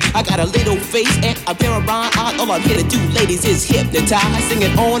same. I got a little face and a pair of rhyme eyes. All I'm here to do, ladies, is hypnotize. Sing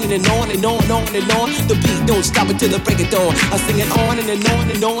it on and on and on and on and on. The beat don't stop until the break of dawn. I sing it on and on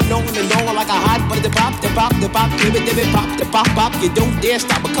and on and on and on like a hot butter. The pop, the pop, the pop, give it, pop, the pop, pop. You don't dare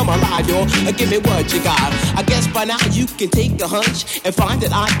stop or come alive, y'all. Give me what you got. I guess by now you can take a hunch and find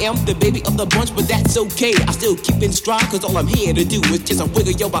that I am the baby of the bunch, but that's okay. I still keep in stride, cause all I'm here to do is just a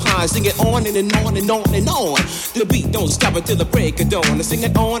wiggle your behind. Sing it on and on and on and on. The beat don't stop until the break of dawn. I sing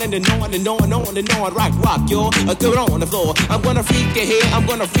it on and on and on and on and on. Rock, y'all. Throw it on the floor. I'm gonna freak you here, I'm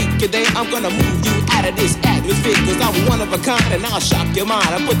gonna freak you there. I'm gonna move you out of this atmosphere, cause I'm one of a kind and I'll shock your mind.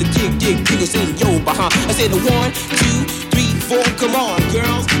 I put the jiggles in your behind. I say the 1, 2, 3, 4. Come on,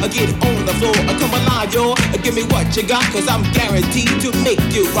 girls, get it on the floor. Come alive, y'all. Give me what you got, cause I'm guaranteed to make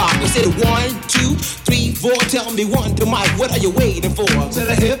you rock. I said 1, 2, 3, 4. Tell me one to Mike, what are you waiting for? To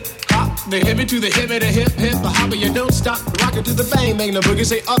the hip hop, the hippie to the hippie, the hip hip, the hopper, you don't stop. Rock it to the bang bang, the boogie.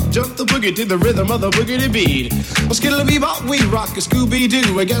 Say up jump the boogie to the rhythm of the boogie beat. Well, skittle bebop, we rock a Scooby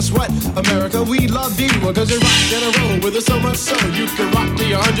Doo. And guess what, America, we love you because you rock in a row with us so much so you can rock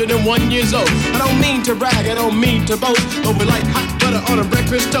till you're 101 years old. I don't mean to brag, I don't mean to boast, but we like hot butter on a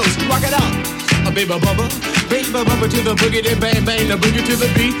breakfast toast. Rock it out, a baby bubba to the boogie, the bang bang, the boogie to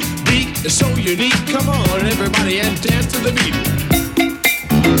the beat. Beat is so unique. Come on, everybody, and dance to the beat.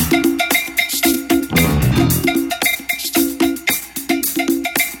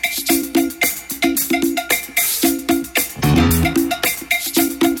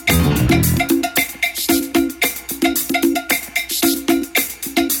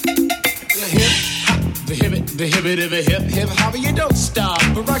 The hip hip hopper, you don't stop.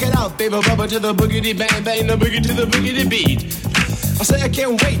 But rock it out, baby bubba to the boogity bang bang, the boogie to the boogity beat. I say I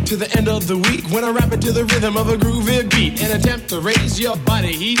can't wait to the end of the week when I rap it to the rhythm of a groovy beat and attempt to raise your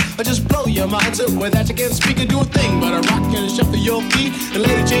body heat or just blow your mind so with that you can't speak or do a thing but a rock and shuffle your feet and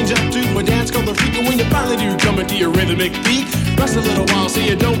later change up to a dance called the freak. And when you finally do come into your rhythmic beat, rest a little while so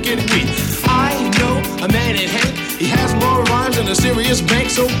you don't get weak. I know a man in Hank, he has more rhymes than a serious bank,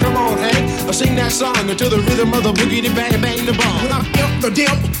 so come on Hank, I'll sing that song to the rhythm of the boogie, the bang bang the bomb. When I'm imp the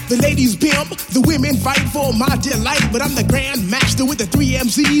dimp, the ladies pimp, the women fight for my delight, but I'm the grand master with the 3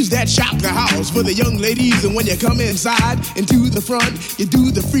 MCs that shock the house for the young ladies. And when you come inside into the front, you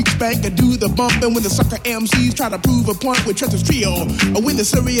do the freak spank, you do the bump, and when the sucker MCs try to prove a point with Treacher's Trio, or when the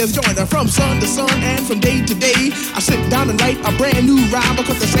serious joiner from sun to sun and from day to day, I sit down and write a brand new rhyme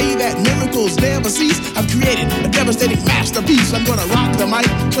because they say that miracles never cease. I've created a devastating masterpiece. I'm gonna rock the mic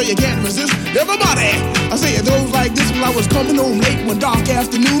so you can't resist. Everybody, I say it goes like this. When I was coming home late one dark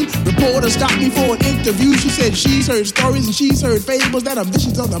afternoon, reporter stopped me for an interview. She said she's heard stories and she's heard fables that are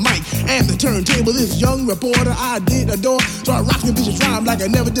vicious on the mic and the turntable. This young reporter I did adore, so I rocked the vicious rhyme like I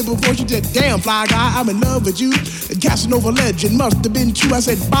never did before. She said, damn fly guy, I'm in love with you. The Casanova legend must have been true. I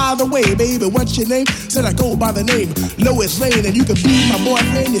said, by the way, baby, what's your name? Said I go by the name Lois Lane, and you can be my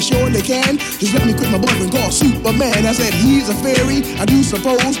boyfriend, you surely can. Just let me quit my boyfriend called Superman. I said, he's a fairy, I do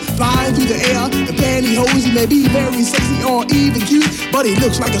suppose, flying through the air in pantyhose. He may be very sexy or even cute, but he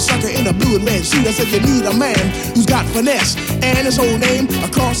looks like a sucker in a blue and red suit. I said, you need a man who's got finesse and his whole name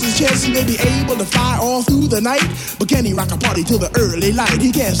across his chest. He may be able to fly all through the night, but can he rock a party till the early light?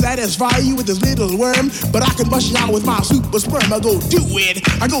 He can't satisfy you with his little worm, but I can bust you out with my super sperm. I go do it,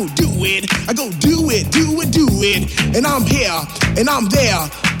 I go do it, I go do it, do it, do it. And I'm here, and I'm there.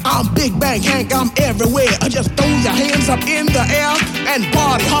 I'm Big Bang Hank, I'm everywhere. I just throw your hands up in the air and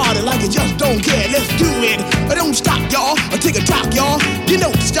party harder like you just don't care. Let's do it. I don't stop, y'all. I take a talk, y'all. You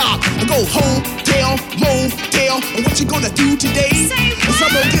don't stop. I go hotel, motel. And what you gonna do today? And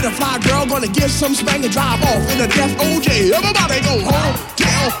some gonna get a fly girl, gonna get some spank and drive off in a death OJ. Everybody go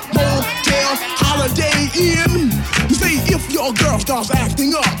hotel, motel, Holiday Inn. You say if your girl starts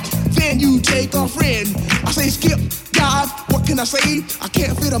acting up, then you take a friend. I say skip, dive, what can I say? I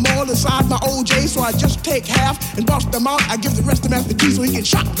can't fit them all inside my OJ, so I just take half and bust them out. I give the rest to Master G so he can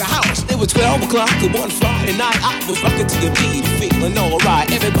shock the house. It was 12 o'clock on one Friday night. I was rocking to the beat, feeling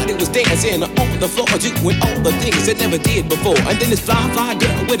alright. Everybody was dancing on the floor, doing all the things they never did before. And then this fly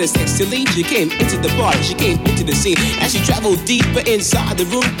girl with a sexy lead, she came into the party, she came into the scene. As she traveled deeper inside the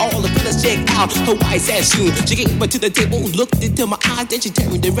room, all the fellas checked out her white ass shoe. She came up to the table, looked into my eyes, then she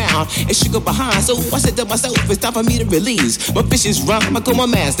turned around and shook her behind. So I said to myself, it's time for me to release my vicious rhyme. I call my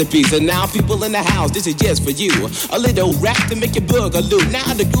masterpiece. And now people in the house, this is just for you. A little rap to make you boogaloo.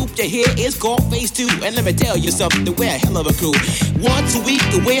 Now the group you hear is called Phase 2. And let me tell you something, we're a hell of a crew. Once a week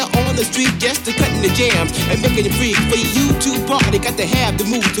we're on the street just to cutting the jams and making it free. For you to party, got to have the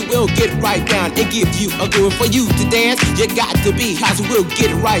move to we'll get right down and give you a groove. For you to dance, you got to be high, so we'll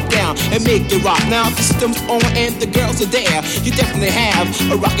get right down and make it rock. Now the system's on and the girls are there. You definitely have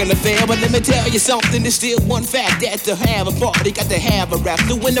a rockin' affair, but let me tell you something, there's still one fact, that to have a party, got to have a rap.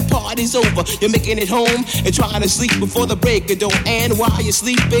 So when the party's over, you're making it home and trying to sleep before the break of dawn. And while you're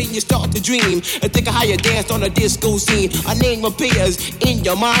sleeping, you start to dream and think of how you danced on a disco scene. A name appears in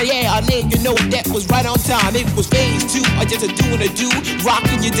your mind, yeah, a name you know that was right on time. It was Phase 2, or just a doing a do,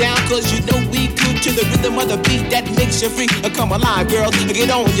 rocking you down, cause you know we good to the rhythm of the beat that makes you free. Come alive, girls,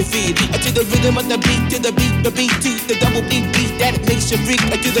 get on your feet. To the rhythm of the beat, to the beat to the double beat that makes you freak.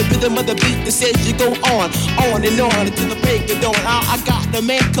 To the rhythm of the beat that says you go on and on until the break of dawn. I got the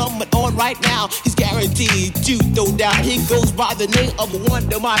man coming on right now. He's guaranteed to throw down. He goes by the name of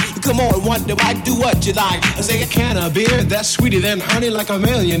Wonder Mike. Come on, Wonder Mike, do what you like. I say a can of beer that's sweeter than honey, like a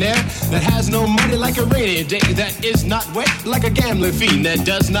millionaire that has no money, like a rainy day that is not wet, like a gambling fiend that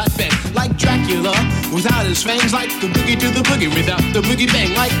does not bet, like Dracula without his fangs, like the boogie to the boogie without the boogie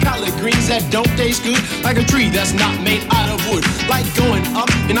bang, like collard greens that don't taste good, like a tree that's not made out of wood, like going up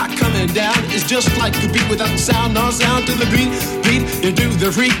and not coming down. It's just like the beat without the sound, no sound to the beat. You do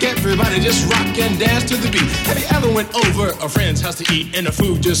the freak, everybody just rock and dance to the beat. Have you ever went over a friend's house to eat and the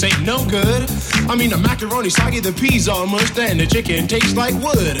food just ain't no good? I mean, the macaroni soggy, the peas all mushed, and the chicken tastes like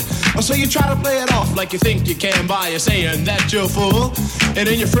wood. So you try to play it off like you think you can by saying that you're full. And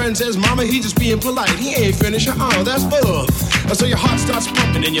then your friend says, Mama, he just being polite. He ain't finished. Oh, that's bull. So your heart starts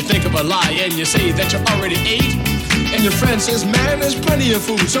pumping and you think of a lie and you say that you already ate. And your friend says, man, there's plenty of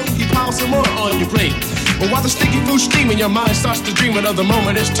food, so he piles some more on your plate. But while the sticky food's steaming, your mind starts to dream of the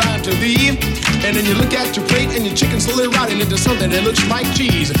moment it's time to leave. And then you look at your plate and your chicken's slowly rotting into something that looks like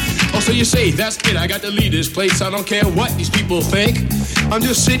cheese. Oh, so you say, that's it, I got to leave this place. I don't care what these people think. I'm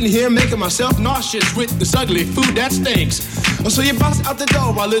just sitting here making myself nauseous with this ugly food that stinks. Oh, so you bounce out the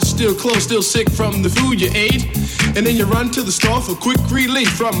door while it's still closed, still sick from the food you ate. And then you run to the store for quick relief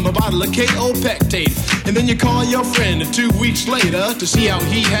from a bottle of K.O. Pectate. And then you call your friend 2 weeks later to see how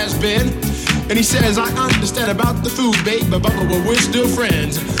he has been. And he says, I understand about the food, babe, but we're still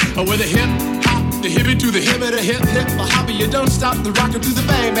friends. Oh, with a hip hop, the hippie to the hip, the hip hip, the hopper, you don't stop the rocker to the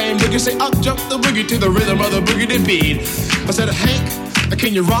bang bang boogie. Say up jump the boogie to the rhythm of the boogie to beat. I said, Hank,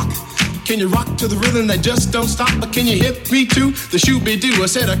 can you rock? Can you rock to the rhythm that just don't stop? But can you hit me to the shoo-be-doo? I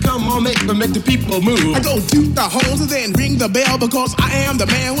said, come on, make the people move. I go toot the horns and then ring the bell because I am the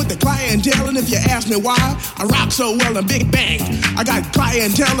man with the clientele. And if you ask me why I rock so well in Big Bang, I got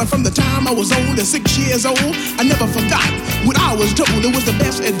clientele from the time I was only 6 years old. I never forgot what I was told. It was the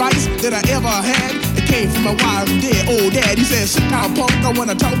best advice that I ever had. It came from my wise and dead old dad. He said, sit down, punk, I want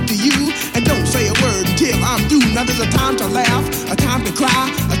to talk to you. And don't say a word until I'm through. Now there's a time to laugh, a time to cry,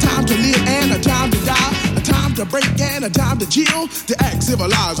 a time to live and a time to die, a time to break and a time to chill, to act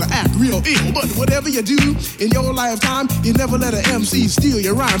civilized or act real ill. But whatever you do in your lifetime, you never let an MC steal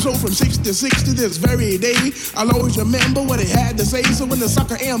your rhyme. So from 6 to this very day, I'll always remember what he had to say. So when the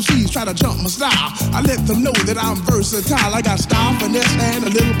sucker MCs try to jump my style, I let them know that I'm versatile. I got style, finesse, and a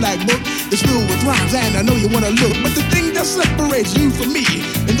little black book. It's filled with rhymes, and I know you wanna look. But the thing that separates you from me,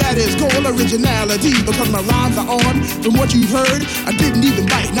 and that is called originality, because my rhymes are on from what you've heard. I didn't even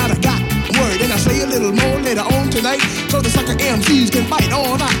bite, not a got word, and I say a little more later on tonight, so the sucker MCs can bite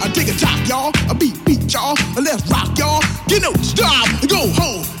all night. I take a top, y'all, a beat, y'all, let's rock, y'all. Get no stop, go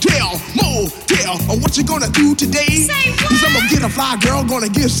hotel, motel. What you gonna do today? Say what? 'Cause I'm gonna get a fly girl, gonna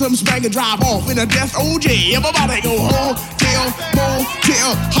get some spank and drive off in a death OJ. Everybody go hotel,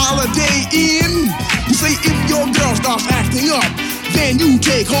 motel, Holiday Inn. You say if your girl starts acting up, then you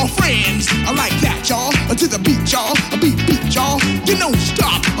take her friends. I like that, y'all. To the beat, y'all. A beat, y'all. You don't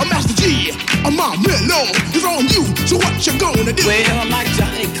stop. A Master G. A Mom Mellow is on you. So what you gonna do? Well, I like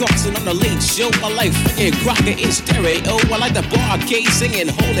Johnny Carson on the Late Show. I like Frankie Crocker in stereo. I like the Bar-K singing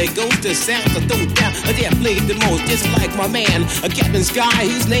Holy Ghost. The sounds I throw down. They played the most. Just like my man, a Captain Sky.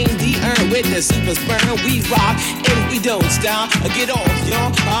 He's named D-Earn with the Super Sperm. We rock and we don't stop. Get off,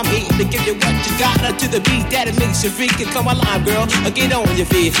 y'all. I'm here to give you what you got. To the beat that it makes you freak. Come alive, girl. Get on your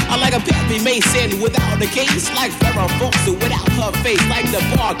feet. I like a Perry Mason without a case, like Farrah Fawcett without her face, like the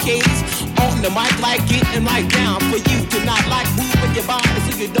Bar-Kays on the mic, like getting right down for you to not like moving your body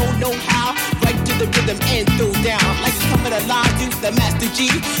so you don't know how. Right to the rhythm and throw down, like coming alive to the Master G,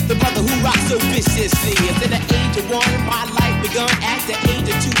 the brother who rocks so viciously. At the age of 1, my life begun. At the age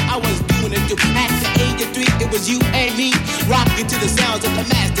of 2, I was doing it too. At the age of 3, it was you and me, rocking to the sounds of the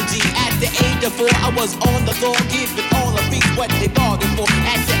Master G. At the age of 4, I was on the floor, giving all the beats what they bargained for.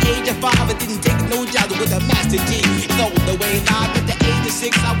 At the age of 5, I didn't take no job with a Master G. Go the way live. At the age of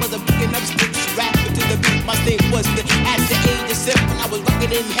 6, I was picking up sticks, rapping to the beat. My thing was the. At the age of 7, I was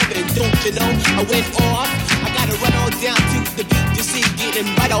rocking in heaven. Don't you know? I went off. I gotta run on down to the beat. You see, getting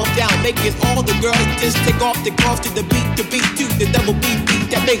right on down, making all the girls just take off the golf to the beat to the double beat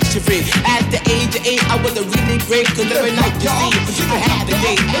that makes you free. At the age of 8, I was a really great, cause every night you see, I had a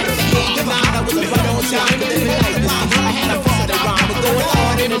date. At the age of 9, I was a right on time, cause every night you see, I had a father rhyme. But going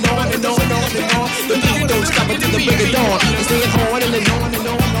on and on and on and on and on. The beat don't stop until the break of dawn. I'm staying on and on and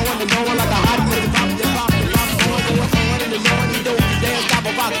on and on like a hot minute.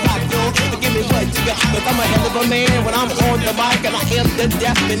 Give me what you got, but I'm a hell of a man when I'm on the mic, and I am the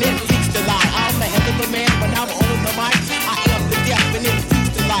definite freaks to lie. I'm a hell of a man when I'm on the mic. I am the definite freaks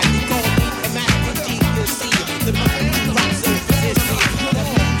to lie. You call me a Master G, you see the man who rocks so persistent.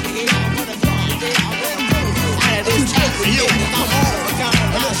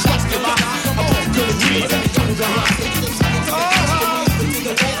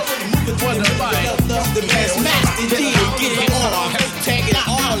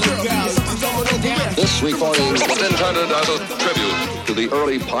 This recording was intended as a tribute to the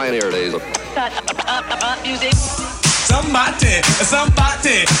early pioneer days of music. Somebody,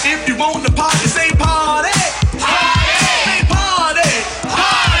 if you want to party, say party. Party! Say party!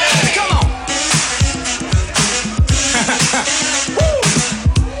 Party! Come on! Woo!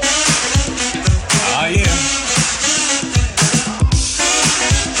 Oh yeah.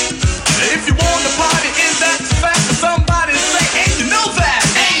 If you want to party, is that the fact that somebody say, and you know that?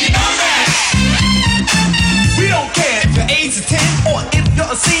 And you know that? We don't care if you're age 10 or if you're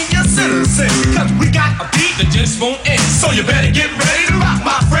a senior citizen, cause we got a beat that just won't end. So you better get ready to rock,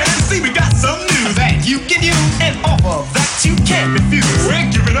 my friend. See, we got some news that you can use, and offer that you can't refuse. We're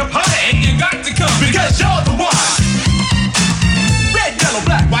giving up, honey, and you got to come because you're the one. Red, yellow,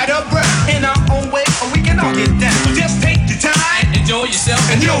 black, white, or brown. In our own way, or we can all get down. Just take your time, enjoy yourself,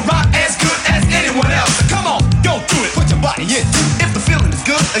 and you'll rock as good as anyone else. So come on, go do it. Put your body in. If the feeling is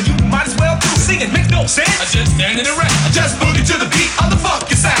good, you might as well do it. Sing it makes no sense. I just standing around. I just boogie to the beat of the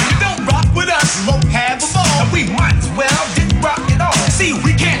funky sound. You don't rock with us, you won't have a ball. And we might as well just rock it all. See,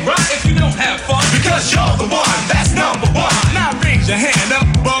 we can't rock if you don't have fun, because you're the one that's number one. Now raise your hand up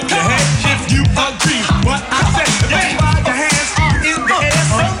above your head if you agree what I say. That's why your hands are in the air.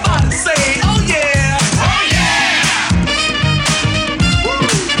 Somebody say, oh yeah, oh yeah. Woo.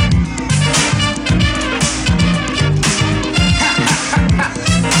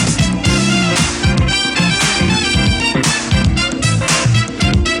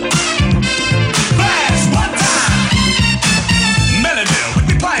 Blast one time. Melody with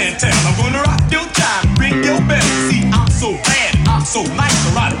the clientele. I'm gonna rock your time, ring your bell. See, I'm so bad, I'm so nice.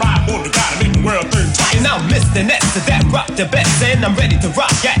 I ride on the guy to make the world turn twice. And I'm Mr. Ness, that rock the best, and I'm ready to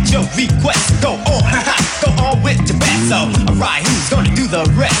rock at your request. Go on, go on with your best. So, alright, who's gonna do the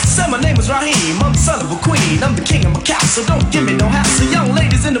rest? So my name is Raheem, I'm the son of a queen. I'm the king of my castle, don't give me no hassle. Young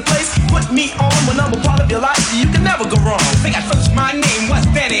ladies in the place, put me on when I'm a part of your life. You can never go wrong. Think at first my name was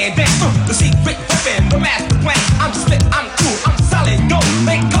Danny and Dan. The secret weapon, the master plan. I'm split, I'm cool, I'm solid gold.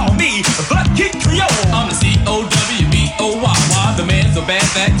 They call me the Blood Kid Creole. I'm the C-O-W-B-O-Y-Y, the man so bad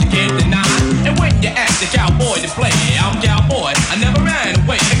that you can't deny. And when you ask the cowboy to play, I'm cowboy, I never ran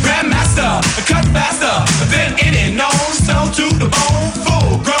away. Grandmaster, cut faster than any known. Snow to the bone,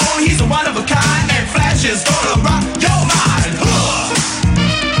 full grown. He's a one of a kind, and Flash is gonna rock your mind.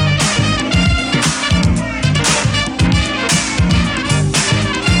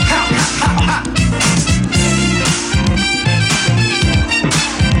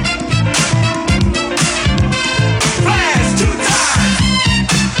 Flash 2 times.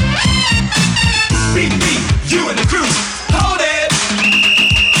 Beat me, you and the crew. Hold it.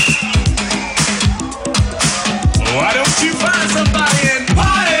 Why don't you find somebody and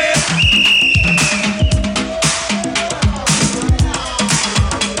party?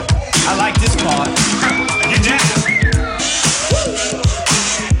 I like this part. You dance.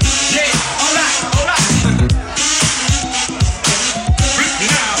 Yeah, all right. Freak me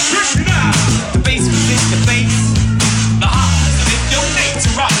now. The bass was in the face. The heart is in your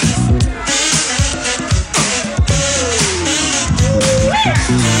nature, rock.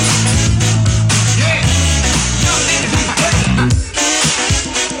 Yeah, young ladies in the place.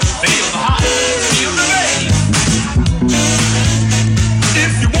 Feel the heart, feel the bass.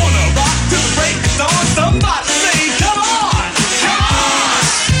 If you wanna rock to the break of dawn, somebody say, come on, come on.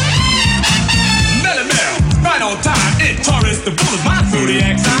 Mellow Mel, right on time. It Taurus, the bull is my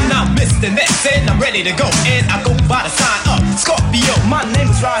zodiac sign. And I'm Mr. Ness, and I'm ready to go. And I go by the sign of Scorpio. My name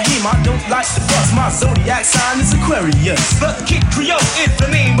is Raheem, I don't like to bust. My zodiac sign is Aquarius. But Kid Creole is the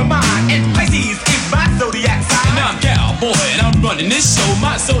name of mine, and Pisces is my zodiac sign. And I'm cowboy, and I'm running this show.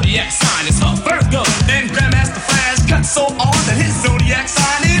 My zodiac sign is Virgo. Then Grandmaster Flash cut so on that his zodiac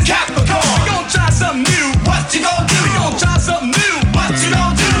sign is Capricorn. We gon' try something new, what you gon' do? We gon' try something new, what you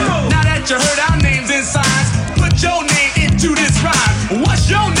gon' do? Now that you heard our names and signs, put your name into this rhyme. What's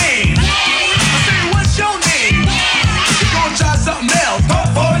your name? I say, what's your name? We gon' try something else, go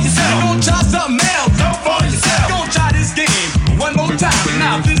for yourself. We gon' try something else, go for yourself. We gon' try this game one more time.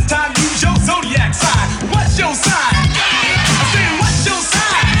 Now this time use your zodiac sign. What's your sign? I say, what's your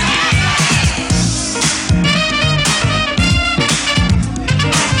sign?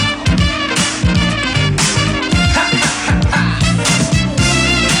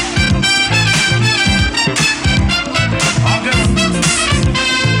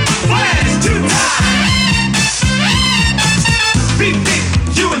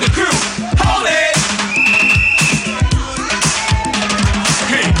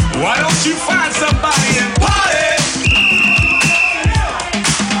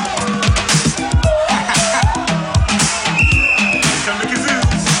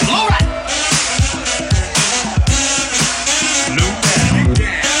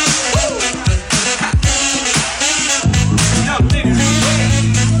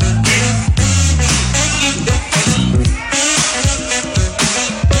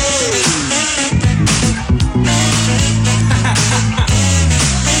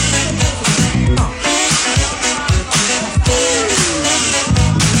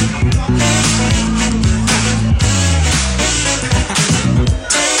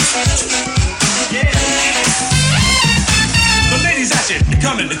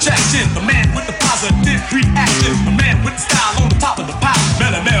 reaction. A man with style on the top of the pile.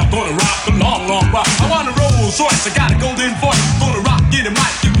 Man, I'm now gonna rock a long, long rock. I want a Rolls Royce, I got a golden voice. Gonna rock in the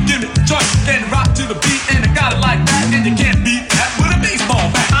mic, you can give me the choice. Can rock to the beat, and I got it like that. And you can't beat that with a baseball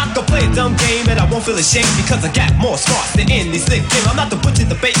bat. I can play a dumb game and I won't feel ashamed because I got more smarts than any slick game. I'm not the butcher,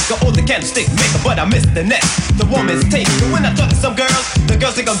 the baker, or the candlestick maker, but I miss the net, the woman's take. And when I talk to some girls, the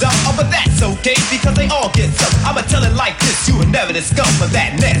girls think I'm dumb, oh, but that's okay because they all get some. I'ma tell it like this, you will never discover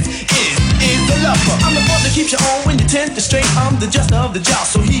that nest is the lover. I'm the one that keeps you on when you tend to straight. I'm the jester of the job,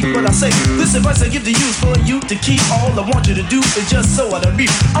 so heed what I say. This advice I give to you is for you to keep. All I want you to do is just sow out a reap.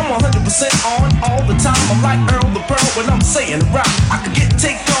 I'm 100% on all the time. I'm like Earl the Pearl when I'm saying rap. I could get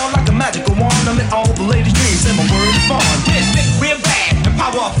take on like a magical wand. I'm in all the ladies' dreams and my word is bond. This thick, real bad and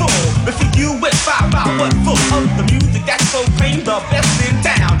powerful. Before you with 5 hours, but full of the music that's so clean, the best in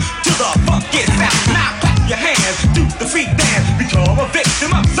town. To the funk is out. Now clap your hands, do the freak dance. Become a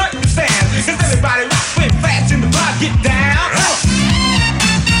victim of circumstance. Cause everybody rocks when fast in the vibe, get down.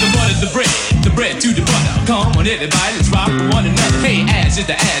 The butter, the bread to the butter. Come on, everybody, let's rock for one another. Hey, ass is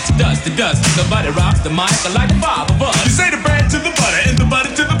the ass, to dust to dust. Somebody rocks the mic like the 5 of us. You say the bread to the butter and the butter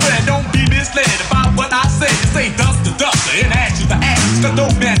to the bread. Don't be misled about what I say. You say dust to dust and ash is the ash. Cause no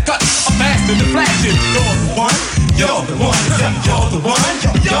man cuts a faster than flashes. You're the one, you're the one, you're the one,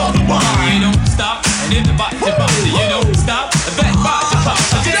 you're the one. You don't stop and in the body, you don't stop. That body pop.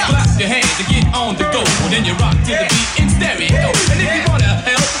 Clap your hands and get on the go. Then you rock to the beat in stereo. And if you wanna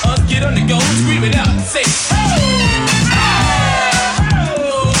help us get on the go, scream it out and say, oh,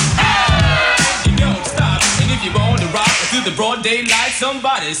 oh, oh. You don't stop. And if you wanna rock through the broad daylight,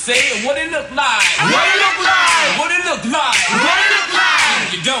 somebody say what it look like. What it look like. What it look like. What it look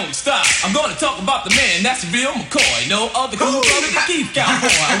like. You don't stop. I'm gonna talk about the man that's the real McCoy. No other cool brother but Keith Cowboy.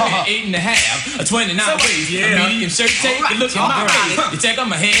 I wear 8.5, 29 waist, a medium shirt. Take a look at my face. You check on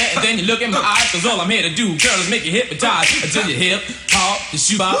my hair and then you look at my eyes. Cause all I'm here to do, girl, is make you hypnotized until you hip hop, the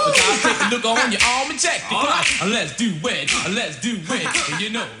shoe off the top. Take a look on your arm and check the clock. Let's do it. Let's do it. And you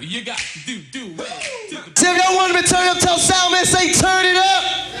know you got to do it. See if y'all want me to turn up, tell Soundman, say turn it up.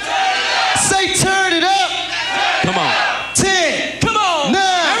 Say turn it up. Come on. 10. Come on. 9.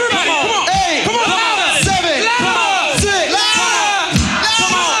 Everybody. Come on. 8. Come on. 7. Come on. 6.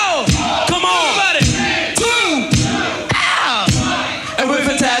 Come on. Come on. Everybody. 2. And we're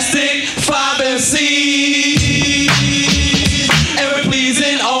fantastic 5 MCs. And we're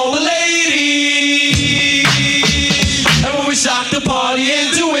pleasing all the ladies. And when we shock the party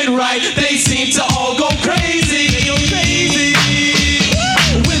and do it right, they seem to all go crazy.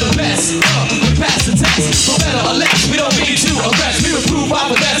 We're the best. We pass the test. For better or less, we don't need to arrest. We improve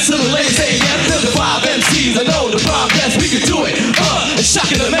our best to the ladies. Say yes to the 5 MCs. I know the problem best. We can do it. And shock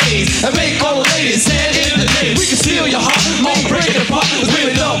and amaze. And make all the ladies stand in the day. We can steal your heart. Won't break it apart. Cause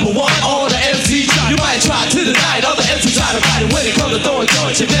we're number one on the MC chart. You might try to deny it. Other MCs try to fight it. When it comes to throwing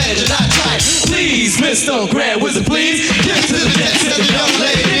joints, you better not try it. Please, Mr. Grand Wizard, please. Give it to the next of the young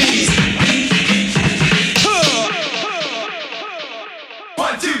ladies.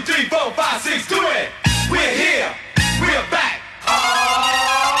 1, 2, 3, 4, 5, 6, do it. We're here. We're back.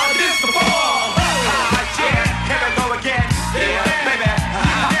 This is the ball. Yeah, here we go again. Yeah, baby.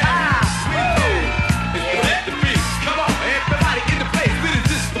 It's the beat. Come on, everybody in the place.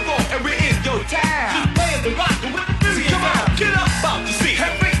 This is the ball, and we're in your town. Keep playing the rock with the music. Come on, get up off the seat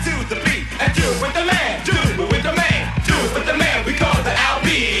and bring to the beat and do it with the man. Do it with the man. Do it with the man. We call the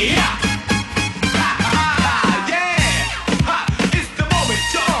LB.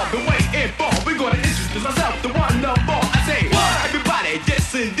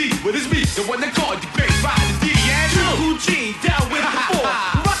 Indeed, what is me? The one that called you great ride is D and Cool G down with the 4.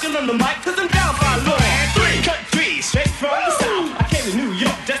 Rocking on the mic cause I'm down by law. 3 countries straight from the south. I came to New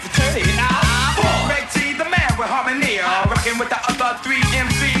York just to turn it out. 4 Greg T, the man with harmony. Rocking with the other 3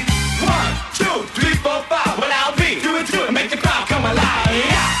 MCs. 1, 2, 3, 4, 5. What I'll be. Do it, make the crowd come alive.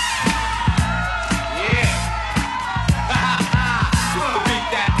 Yeah. Just to beat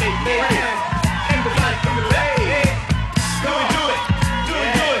that they live. Everybody come to lay.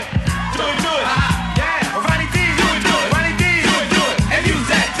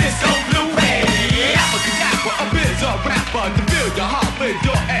 To build your heart with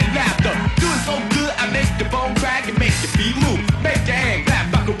joy and laughter. Doing so good, I make the bone crack and make your feet move. Make your hand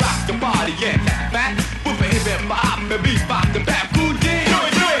clap, rock a rock the body, yeah. Back, with a hip and bop, and beat bop the back. Cool J,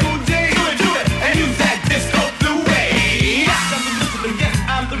 cool J, do it, and use that disco blue wave. Yes,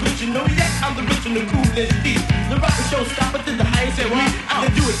 I'm the original, yes, I'm the original coolest beat. The rocket show stopper to the highest and we. I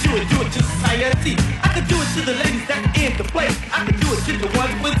can do it to society. I can do it to the ladies that in the place. I can do it to the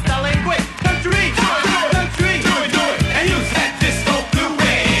ones with style and grace. Country, country, do it. And use that disco blue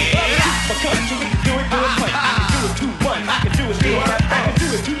wave. For country, do it.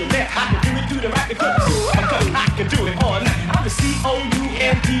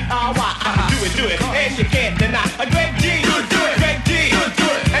 G-R-Y. Do it, and you can't deny. A Greg G, do it, Greg G, do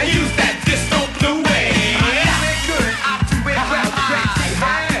it, and use that disco blue way. I do it well, Greg G,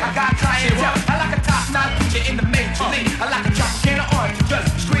 I got clientele. I like a top-notch feature in the major league. I like a drop can of orange,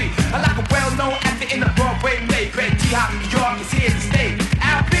 just street. I like a well-known actor in the Broadway play. Greg G, out in New York is here to stay.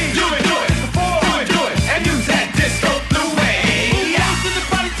 Al B, do it, it's the four, do it, and use that disco blue way. Who came to the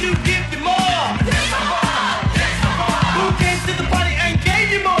party to give you more? Who came to the party and gave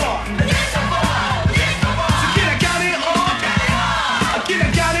you more?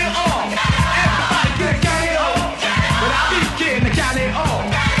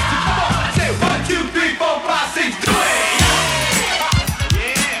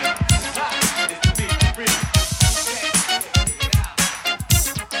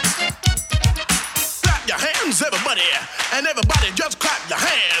 Everybody, and everybody just clap your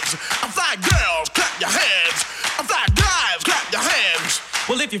hands. I'm fly girls, clap your hands. I'm fly guys, clap your hands.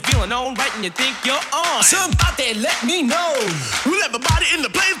 Well, if you're feeling all right and you think you're on, somebody let me know. Will everybody in the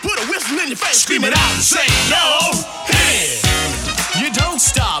place put a whistle in your face, scream it out and say, yo, hey. You don't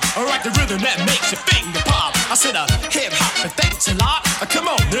stop, or rock the rhythm that makes your finger pop. I said a hip hop, but thanks a lot. Come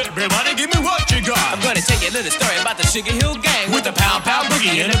on, everybody, give me what you got. I'm gonna tell you a little story about the Sugar Hill Gang with a pound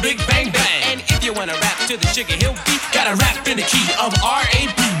boogie and a big bang bang. And if you wanna rap to the Sugar Hill beat, gotta rap in the key of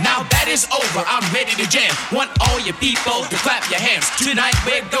R.A.B. Now that is over, I'm ready to jam. Want all your people to clap your hands. Tonight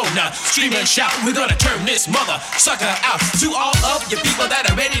we're gonna scream and shout. We're gonna turn this mother sucker out. To all of your people that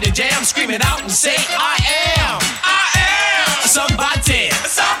are ready to jam, scream it out and say, I am somebody.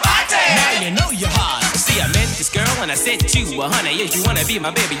 Now you know you're hot. See, I met this girl and I said to her, honey, if you wanna be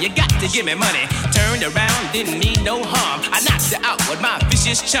my baby, you got to give me money. Turned around, didn't mean no harm. I knocked her out with my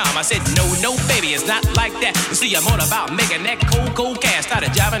vicious charm. I said, no, baby, it's not like that. You see, I'm all about making that cold cash.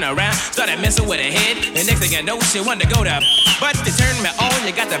 Started driving around, started messing with her head. And next thing I know, she wanted to go to. But to turn me on,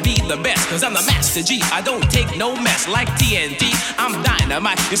 you got to be the best. Cause I'm the Master G, I don't take no mess. Like TNT, I'm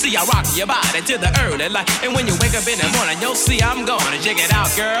dynamite. You see, I rock your body to the early light. And when you wake up in the morning, you'll see I'm gonna check it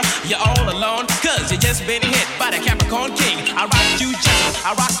out, girl. You're all alone, cause you just been hit by the Capricorn King. I rocked you gentle,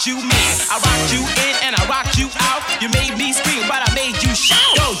 I rocked you mean, I rocked you in and I rocked you out. You made me scream, but I made you shout.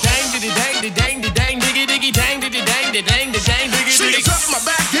 Go dang diddy dang diddy dang diddy dang diggy diggy dang diddy dang diddy dang diddy dang diggy diggy. See, it's up my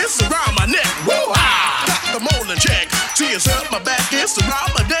back, it's around my neck. Woo-ha! Got the molding check. See, it's up my back, it's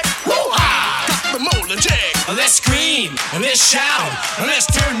around my neck. Woo-ha! Got the molding check. Let's scream, let's shout, let's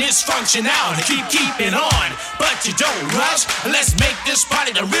turn this function out and keep it on. But you don't rush, let's make this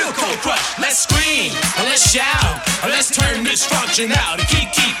party the real cold crush. Let's scream, let's shout, let's turn this function out and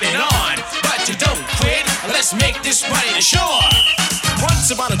keep it on. But you don't quit, let's make this party the shore.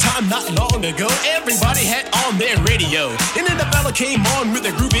 Once upon a time, not long ago, everybody had on their radio. And then the fella came on with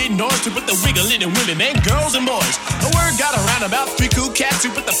a groovy noise to put the wiggle in the women and girls and boys. The word got around about 3 cool cats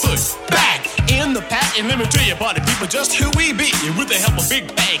who put the foot back in the pat. And let me tell you, party people, just who we be. With the help of Big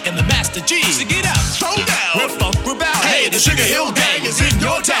Bang and the Master G. So get up, throw down, we're funk, we're bound. Hey, the Sugar Hill Gang is in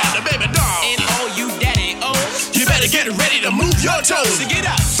your town, the baby doll. And all you daddy, you better get ready to move your toes. So get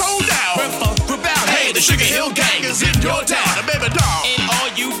up, throw down, we're funk, we're bound. Hey, the Sugar Hill Gang is in your town, the baby doll. And all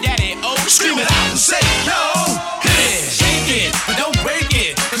you daddy, scream it out and say, yo, hit it, shake it, but don't break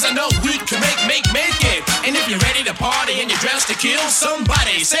it. Cause I know we can make it. And if you're ready to party and you're dressed to kill,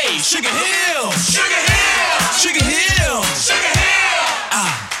 somebody say, Sugar Hill, Sugar Hill, Sugar Hill, Sugar Hill.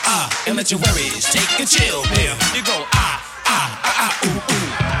 And let your worries take a chill pill. You go, ooh, ooh.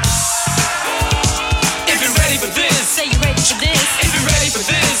 If you're ready for this, say you're ready for this. If you're ready for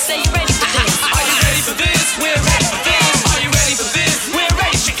this, say you're ready for this. Are you ready for this? We're ready for this. Are you ready for this? We're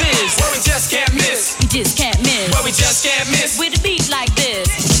ready for this. Where we just can't miss. We just can't miss. Where we just can't miss. With a beat like this.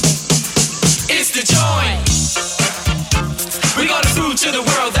 It's the joint. We're gonna prove to the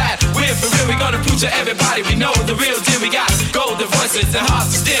world that we're for real. We're gonna prove to everybody we know the real deal. We got golden voices and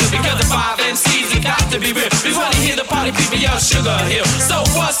hearts of steel. Because the 5 MCs, it got to be real. We wanna hear the party people yell Sugar Hill. So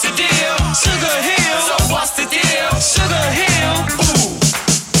what's the deal? Sugar Hill. So what's the deal? Sugar Hill. Ooh,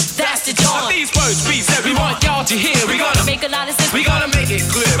 that's the joint. These words we said we want y'all to hear. We gonna make a lot of sense. We gonna make it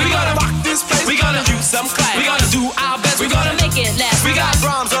clear. We gonna rock this place. We gonna use some class. We gonna do our best. We gonna make it last. We got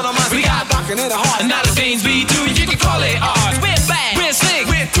drums on our minds. We got rockin' in the heart. And now the things we do, you can call it art. We're back. We're slick.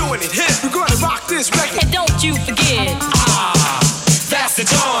 We're doing it hip. We're gonna rock this record. And don't you forget. That's the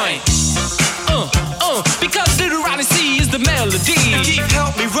joint. Because Little Ronnie C is the melody. And Keith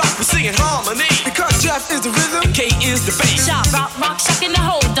help me rock, we're singing harmony. Because Jeff is the rhythm, and K is the bass. Shop, rock, shocking the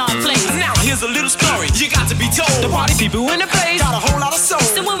whole darn place. Now here's a little story you got to be told. The party people in the place got a whole lot of soul.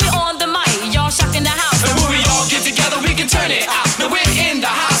 So when we're on the mic, y'all shocking the house. And when we all get together, we can turn it out. Now we're in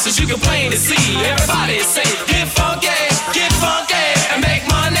the house, as you can plainly see. Everybody say, get funky, and make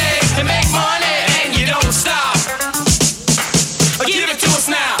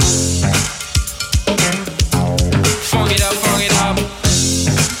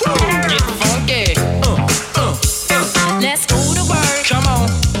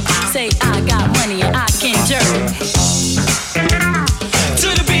say I got money and I can jerk. To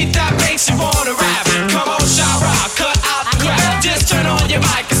the beat that makes you wanna rap. Come on, Shara, cut out the crap. Just turn on your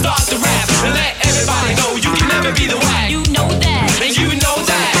mic and start to rap. And let everybody know you can never be the whack. You know that. And you know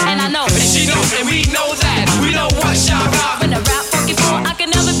that. And I know. And she knows and we know that. We know what Shara. When I rap funky for, I can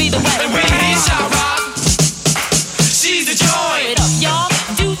never be the whack. And we hear Shara. She's the joint. It up, y'all.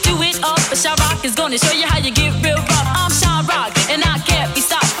 Do it up. But Sha-Rock is gonna show you how you get real rough. I'm Sha-Rock and I can't be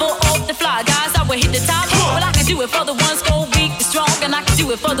stopped. Full off the fly, guys. I will hit the top. Well, I can do it for the ones go weak and strong, and I can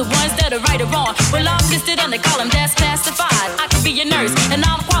do it for the ones that are right or wrong. Well, I'm listed on the column that's classified. I can be a nurse and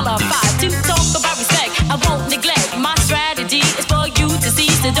I'm qualified to talk about respect. I won't neglect. My strategy is for you to see,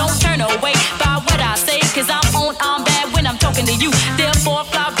 so don't turn away by what I say. Cause I'm bad when I'm talking to you. Therefore,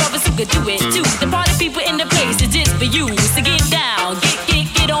 fly brothers who could do it too. The party people in the place is just for you. So get down,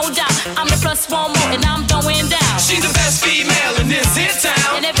 get on down. I'm the plus one more and I'm going down. She's the best female in this here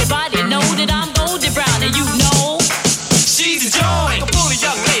town. And everybody know that I'm golden brown, and you know she's a joint. A fully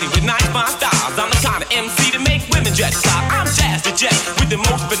young lady with nice fine styles. I'm the kind of MC to make women dress style. I'm Jazz the Jet with the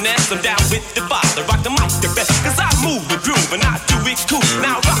most finesse. I'm down with the father, rock the mic the best. Cause I move the groove and I do it cool.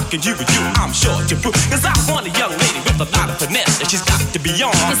 Now rockin' you with you, I'm sure to prove. Cause I want a young lady with a lot of finesse, and she's got to be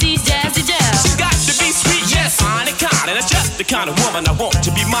on. Cause he's Jazz the Jet. She's got to be sweet, yes, fine and kind. And that's just the kind of woman I want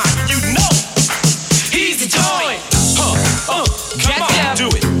to be mine. You know, he's the joint. Come on, do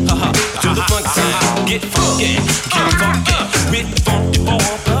it. To the funk sound. Get funky, get funky. With funky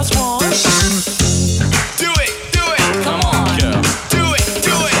 4+1. Do it. Come on. Girl. Do it.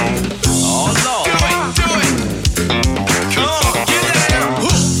 Oh Lord. Do it. Come on, get down.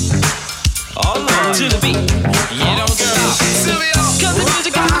 Oh Lord. To the beat. You don't girl. Cause the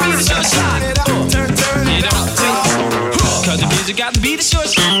music got to be the short shot. Turn it up. Cause the music got to be the short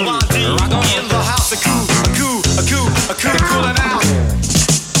shot. Rock on in the house. A cool and out.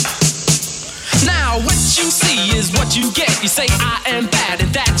 Now what you see is what you get. You say I am bad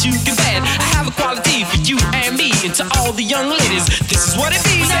and that you can bad. I have a quality for you and me, and to all the young ladies, this is what it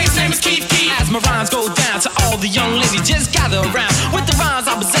be. Say his name is Keith. As my rhymes go down to all the young ladies, just gather around. With the rhymes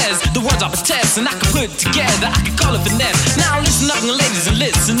I possess, the words I possess, and I can put it together, I can call it finesse. Now listen up, ladies, and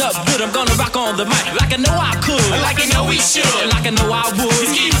listen up good. I'm gonna rock on the mic like I know I could, like I know we should, like I know I would.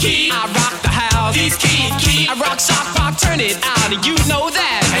 Keith. I rock the house. He's Keith. I rock shop, rock, turn it out, and you know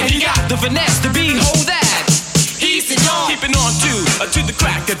that. And he got the finesse to be hold that. He's the dawn. Keeping on to the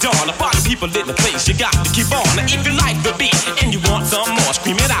crack of dawn. A party people in the place, you got to keep on. Now if you like the beat and you want some more,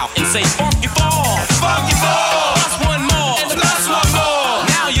 scream it out and say funky fall. Funky fall. Plus one more. And plus one more.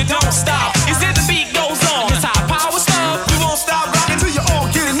 Now you don't stop. You said the beat goes on. It's high power stuff. We won't stop rocking till you all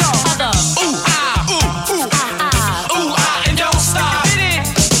get enough. Ooh, ah, ooh, ah, ooh, ah, and don't stop. Hit it.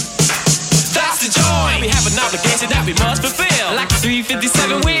 That's the joy. We have an obligation that we must fulfill. Like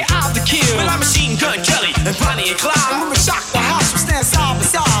 357, we're out to kill. Well, I'm Machine Gun Kelly and Bonnie and Clyde. We're shock the house. We stand side by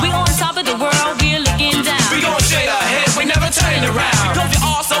side. we on top of the world, we're looking down. We gon' straight ahead, we never turn around. Because we're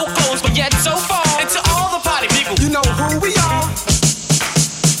all so close, but yet so far. And to all the party people, you know who we are.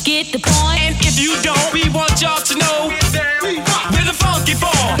 Get the point. And if you don't, we want y'all to know we're the funky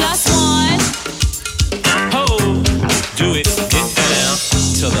four. Plus one. Ho, do it, get down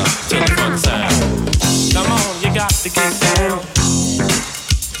to the funk sound. Come on, you got to get down.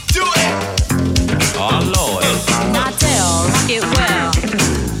 Do it. Oh Lord. Not tell, rock it well.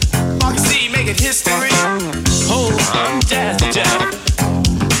 Mark C, making history. Oh, I'm Jazz the Jet.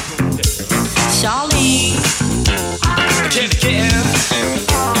 Charlie.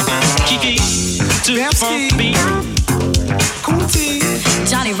 Kiki, to the funk beat. Cool T.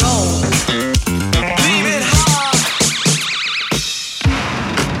 Johnny Roll. Leave it hard.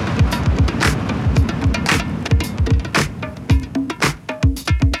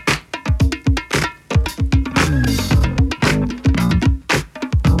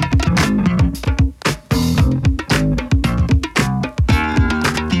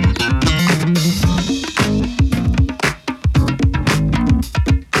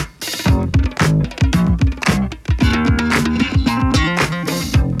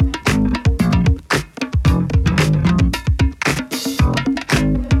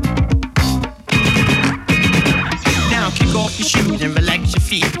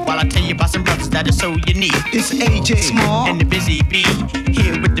 That is so unique. It's AJ Small and the Busy Bee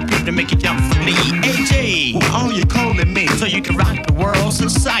here with the beat to make you jump for me. AJ, who are you calling me? So you can rock the world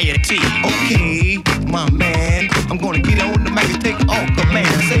society. Okay, my man, I'm gonna get on the mic and take all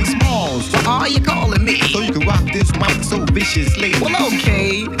command. Say Smalls, why are you calling me? So you can rock this mic so viciously. Well,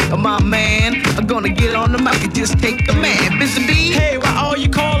 okay, my man, I'm gonna get on the mic and just take command. Busy Bee, hey, why are you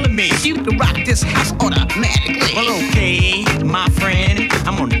calling me? So you can rock this house automatically. Well, okay, my friend,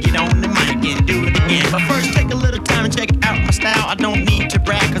 I'm gonna get on the mic and do it again. But first, take a little time and check out my style. I don't need to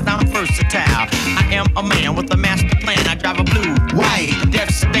brag, cause I'm versatile. I am a man with a master plan. I drive a blue, white, deaf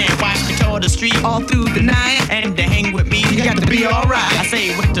sedan. Watch me tour the street all through the night. And to hang with me, you got to be alright. I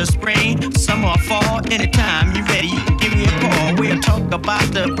say winter, spring, summer, or fall. Anytime you ready, you can give me a call. We'll talk about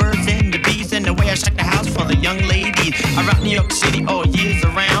the birds and the bees and the way I shake the house for the young ladies. I rock New York City all years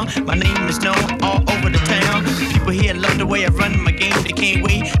around. My name is known all over the town. People here love the way I run my game. They can't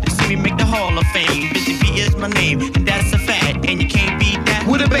wait to see me make the Hall of Fame. Busy B is my name, and that's a fact. And you can't beat that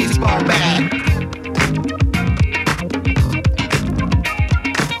with a baseball bat.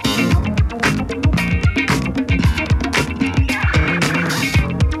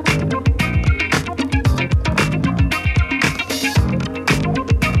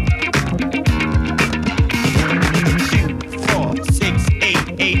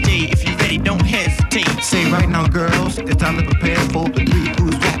 Right now, girls, it's time to prepare for the three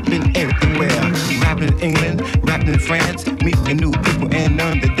who's rapping everywhere. Rapping in England, rapping in France, meeting new people and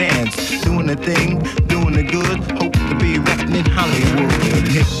learn to dance. Doing the thing, doing the good, hope to be rapping in Hollywood.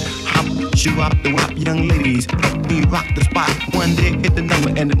 Hip hop, shoot up the wop, young ladies, help me rock the spot. One day hit the number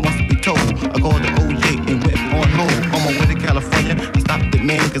and it must be told. I called the OJ and went on hold. On my way to California, I stopped at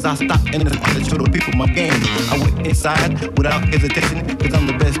Maine, cause I stopped in the spot to show the people my game. I went inside without hesitation, cause I'm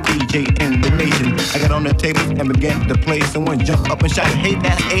the best DJ in the nation. I got on the table and began to play. Someone jumped up and shouted, hey,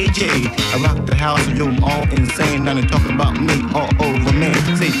 that's AJ. I rocked the house and drove them all insane. Now they talk about me all over, man.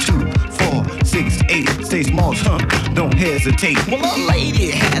 Say 2, 4, 6, 8. Say small, huh? Don't hesitate. Well, a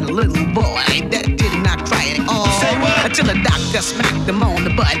lady had a little boy that did not cry at all. Say what? Until the doctor smacked him on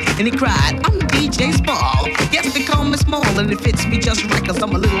the butt and he cried, I'm DJ Small. Yes, they call me Small and it fits me just right, cause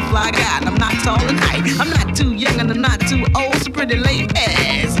I'm a little fly guy and I'm not tall in height. I'm not too young and I'm not too old, so pretty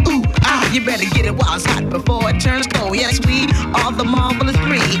ladies. Ooh, you better get it while it's hot before it turns cold. Yes, we are the marvelous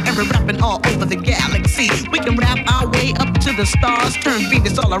three, and we're rapping all over the galaxy. We can rap our way up to the stars, turn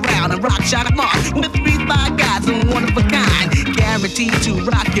Venus all around and rock shot Mars. With 3 fly guys and one of a kind, guaranteed to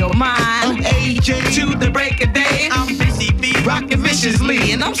rock your mind. I'm AJ to the break of day. I'm Busy B, rocking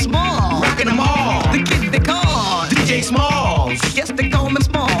viciously, and I'm Small, rocking them all. The kid they call DJ Smalls. Yes, they call me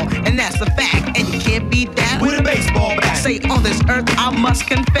Small, and that's a fact, and you can't beat that with a baseball bat. Say on this earth I must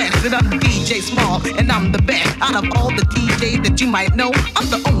confess that I'm DJ Small, and I'm the best out of all the DJs that you might know. I'm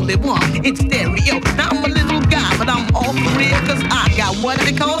the only one in stereo. Now I'm a little guy, but I'm all for real, cause I got what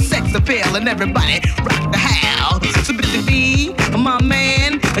they call sex appeal, and everybody rock the house. So Busy B, my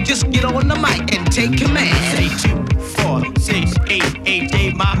man, just get on the mic and take command. Say 2, 4, 6, 8,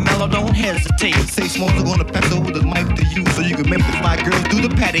 AJ, my mellow, don't hesitate. Say Smalls are gonna pass over the mic to you so you can make the fly girls do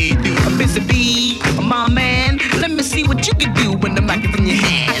the patty do. Busy B, my man, let me see what you can do when the mic is in your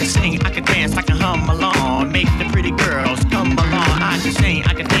hand. I can sing, I can dance, I can hum along, make the pretty girls come along. I can sing,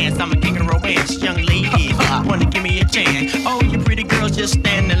 I can dance, I'm a king of romance. Young ladies, wanna give me a chance. Oh, you pretty girls, just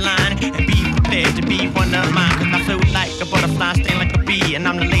stand in line and be prepared to be one of mine. Cause I float like a butterfly, sting like a bee, and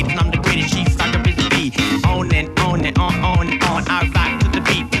I'm the latest, I'm the greatest, she's like a Busy Bee. On and on and on and on, I rock to the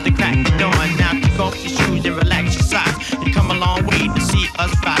beat, to the crack of dawn. Now kick off your shoes and relax your socks. You come a long way to see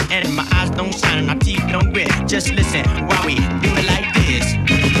us rock, and my eyes don't shine and our teeth don't grit. Just listen while we do it like this.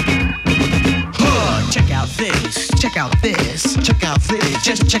 Check out this, check out this, check out this,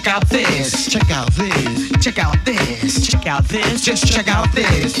 just check out this, check out this, check out this, check out this, just check out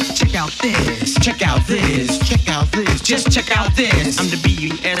this, check out this, check out this, check out this, just check out this. I'm the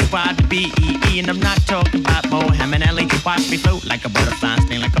B-U-S-Y, the B-E-E, and I'm not talking about Mohammed Ali. Watch me float like a butterfly,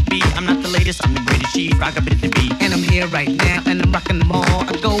 sting like a bee. I'm not the latest, I'm the greatest, she's rock a Busy Bee. And I'm here right now, and I'm rocking them all.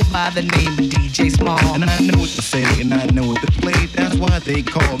 I go by the name of DJ Small. And I know what to say, and I know what to play. That's why they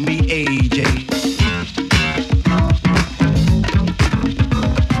call me AJ.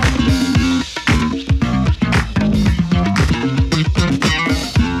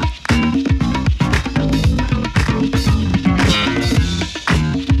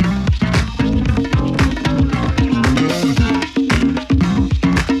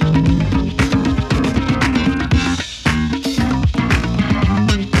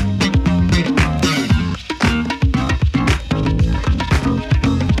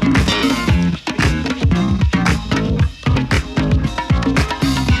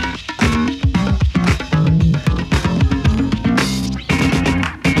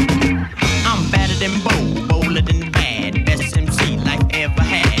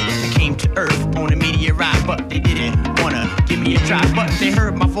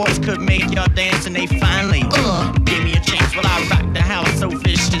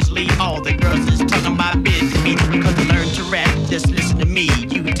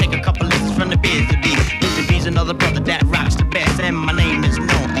 Another brother that rocks the best, and my name is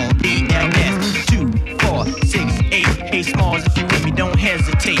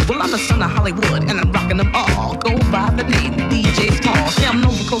say? Well, I'm the son of Hollywood, and I'm rocking them all. Go by the name DJ Small. Yeah, I'm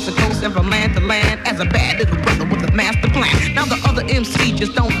known from coast to coast and from land to land as a bad little brother with a master plan. Now the other MCs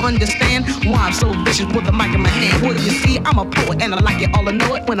just don't understand why I'm so vicious with a mic in my hand. What do you see? I'm a poet, and I like it all. I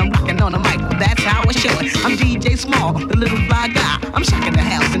know it when I'm rocking on the mic. Well, that's how I show it. I'm DJ Small, the little fly guy. I'm shocking the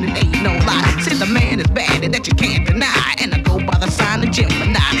house, and it ain't no lie. Say the man is bad, and that you can't deny. And I go by the sign of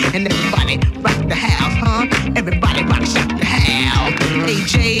Gemini. And everybody rock the house, huh? Everybody rock shock the house.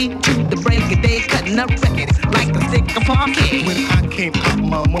 AJ to the break of day, cutting up records like the stick of funky. When I came out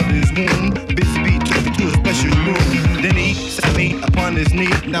my mother's womb, Busy Bee took me to a special room. Then he sat me upon his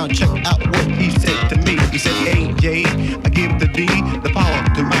knee. Now check out what he said to me. He said, AJ, I give the D the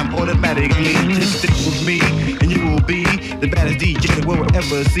power to rhyme automatically. Just stick with me, and you will be the baddest DJ the world will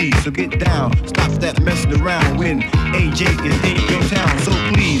ever see. So get down, stop that messing around when AJ is in your town. So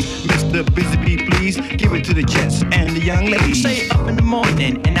please, Mr. Busy Bee, please give it to the Jets and the young ladies. Say up in the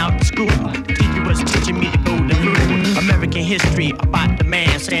morning and out to school. The teacher was teaching me the golden rule. American history about the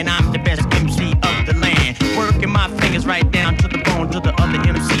man, saying I'm the best MC of the land. Working my fingers right down to the bone, to the other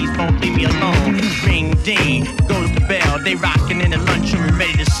MCs won't leave me alone. Ring ding, goes the bell. They rocking in the lunchroom,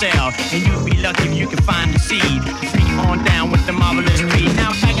 ready to sell. And you'll be lucky if you can find the seed. Free on down with the marvelous creed.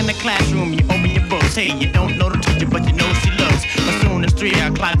 Now back in the classroom, you open your books. Hey, you don't know the teacher, but you know she looks. As soon as 3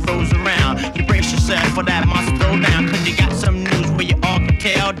 o'clock rolls around, you brace yourself for that monster throwdown. Cause you got some news where you all can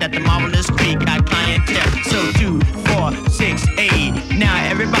tell that the marvelous creed got clientele. So 2, 4, 6, 8. Now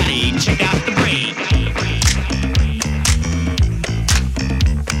everybody check out the break.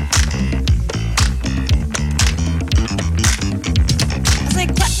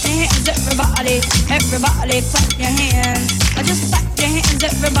 Everybody, everybody clap your hands. Just clap your hands,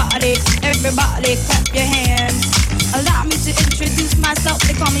 everybody, everybody clap your hands. Allow me to introduce myself,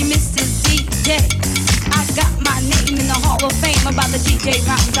 they call me Mrs. DJ. I got my name in the Hall of Fame about the DJ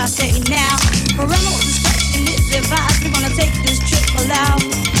rhymes I say now. Parental discretion is advised, we're gonna take this trip aloud.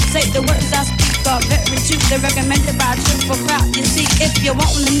 Say the words I speak are very true, they're recommended by a triple crowd. You see, if you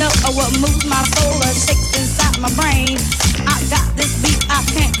wanna know what moves my soul or shakes inside my brain, I got this beat I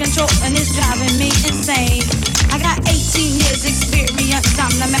can't control and it's driving me insane. I got 18 years experience,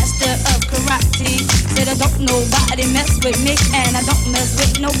 I'm the master of karate. Said I don't nobody mess with me and I don't mess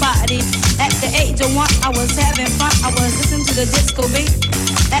with nobody. At the age of 1 I was having fun, I was listening to the disco beat.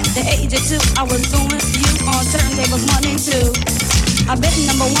 At the age of 2 I was doing you on turntables 1 and 2. I've been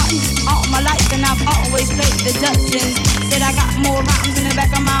number 1 all my life and I've always played the dozens. Said I got more rhymes in the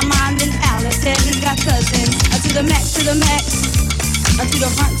back of my mind than Alice said he's got cousins. To the max, to the max, to the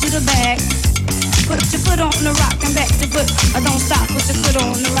front, to the back. Put your foot on the rock and back to foot. Don't stop, put your foot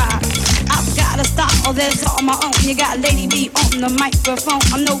on the rock. I've got a style that's on my own. You got Lady B on the microphone.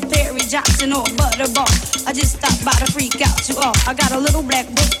 I'm no Perry Johnson or Butterball. I just stopped by to freak out you all. I got a little black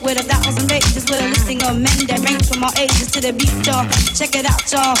book with 1,000 pages with a listing of men that range from all ages to the beat, y'all. Check it out,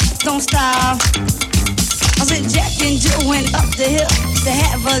 y'all. Don't stop. I said Jack and Jill went up the hill to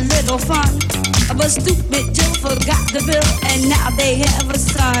have a little fun. But stupid Jill forgot the bill and now they have a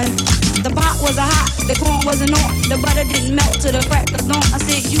son. The pot wasn't hot, the corn wasn't on, the butter didn't melt to the crack of dawn. I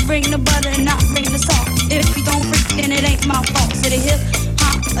said you bring the butter and I'll bring the salt. If you don't freak then it ain't my fault. Said a hip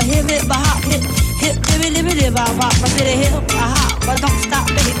hop, a hip hip a hop, hip hip hip hip hip hop hop. I said a hip a hop, but don't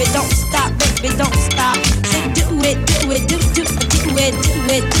stop baby, don't stop baby, don't stop. Say do it, do it, do it,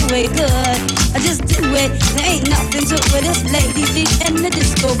 do it good. I just do it, there ain't nothing to it. This lady D and the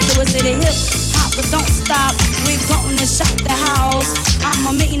disco blue. I said a hip hop, but don't stop. We're gonna shock the house. I'm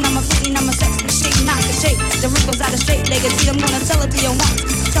a mean, I'm a fiend, I'm a sex machine. Knock the shape, the wrinkles out of straight legacy. I'm gonna tell it to you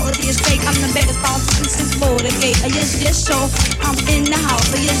once, tell it to you straight. I'm the baddest politician since Watergate. Yes, yes, sure. I'm in the house.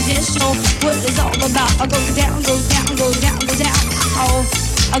 Yes, yes, sure. What it's all about. I go down, go down, go down, go down. Oh,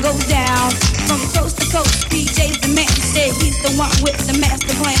 I go down from coast to coast. PJ's the man. Said he's the one with the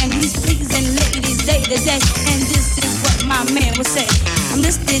master plan. He's pleasing ladies day to day, and this is what my man would say. I'm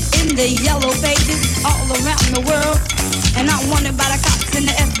listed in the yellow pages all around the world, and I'm wanted by the cops and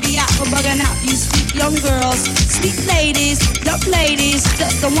the FBI for bugging out you sweet young girls, sweet ladies, dumb ladies,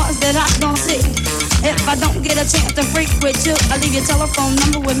 just the ones that I don't see. If I don't get a chance to freak with you, I'll leave your telephone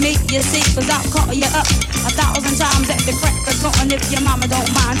number with me, you see, cause I'll call you up 1,000 times at the crack of dawn. If your mama don't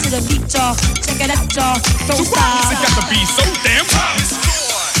mind, to the beat, y'all. Check it out, y'all. Don't stop. It got to be so damn hot.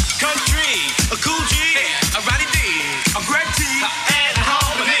 Country, a cool G, a Roddy D, a Greg T, and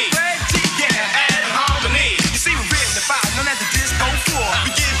Harmony. Greg T, yeah, and Harmony. You see, we're in the 5, known as the disco 4.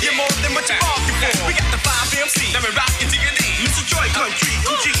 We give you more than what you're asking for. We got the 5 MC, now we're rocking to your knees. Mr. Joy, Country,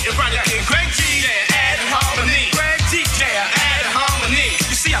 cool G, and Roddy D, Greg T, yeah, and Harmony. Greg T, yeah, and Harmony.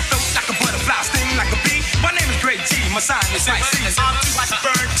 You see, I float like a butterfly, sting like a bee. My name is Greg T, my sign is ice. I'm too hot to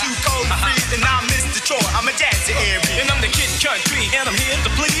burn.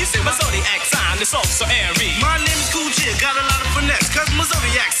 You say my zodiac sign is also Aries. My name is Cool J, got a lot of finesse, cause my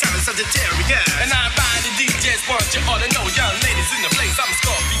zodiac sign is Sagittarius. And I find the DJs want you all to know, young ladies in the place, I'm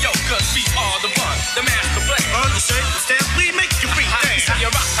Scorpio, cause we are the one, the master play. On the shape, the step, we make you free dance. So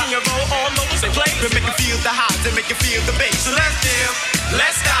you rock and you roll all over the place. We make you feel the highs and make you feel the bass. So let's dip,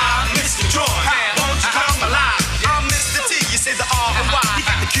 let's dive, Mr. Joy. Won't you come alive? I'm Mr. T, you say the R and Y. You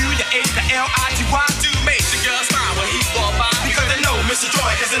got the Q, the A, the L-I-G-Y. Do make the girls smile when he walk by. Because they know Mr.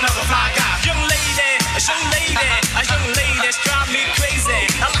 Joy is another fly guy. Young lady, a young lady, drive me crazy.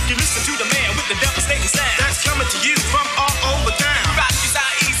 I like to listen to the man with the devastating sound. That's coming to you from all over town. Rock you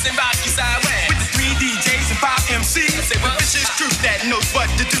side east and rock you side west. With the 3 DJs and 5 MCs. Say well, vicious crew that knows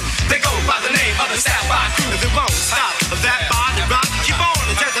what to do. They go by the name of the Sapphire Crew. They won't stop that body rock. Keep on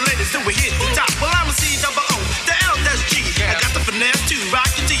and tell the ladies till we hit the top. Well, I'm a C-double-O, the L-G. I got the finesse to rock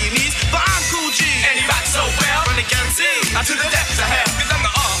you to your knees. But I'm Cool G, and he rocks so well. From the galaxy to the depths of hell. Cause I'm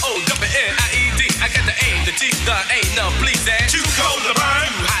the R-O-W-N-I-E-D. I got the A, the T, the A, no please and too cold to burn,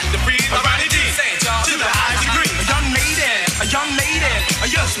 too hot to breathe. Ronnie D, to the high degree. A young lady,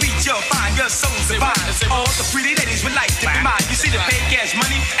 you're sweet, you're fine, you're so divine. All the pretty ladies would like to be mine. You see the pay cash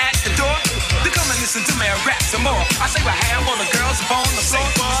money at the door. They come and listen to me and rap some more. I say I have all the girls up on the floor.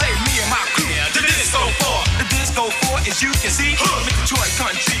 Say me and my crew, the disco 4. The disco 4, as you can see, with Detroit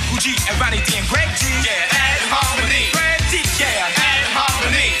Country, Cool G and Ronnie D and Greg G. Yeah, add harmony. Greg D, yeah, add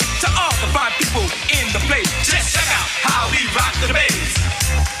harmony. To all the fine people in the place, just check out how we rock the bass.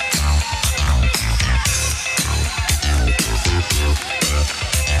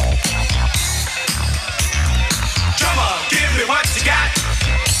 Drummer, give me what you got.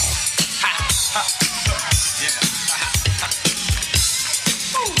 Ha, ha. Yeah.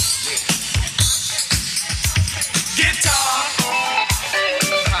 Ooh. Guitar.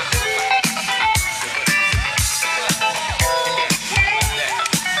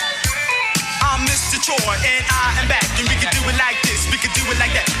 I'm Mr. Troy and I am back, and we can do it like this, we can do it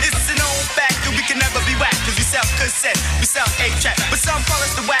like that. It's an old fact and we can never be whack, cause we sell cassette, we sell 8-track. But some call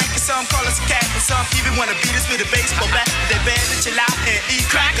us the whack and some call us a cat, and some even wanna beat us with a baseball bat. They better chill out and eat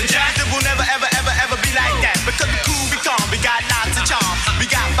crack and jack. It will never ever ever ever be like that, because we cool, we calm, we got lots of charm. We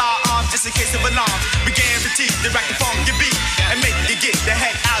got firearms just in case of alarm. We guarantee to rock the funky beat and make you get the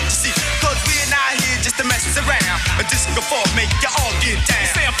heck out to see. Cause we're not here just to mess around. A disco 4 make you all get down. You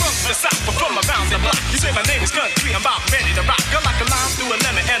say I'm from the south, but from around the block. You say my name is Country, I'm about ready to rock. You're like a lime through a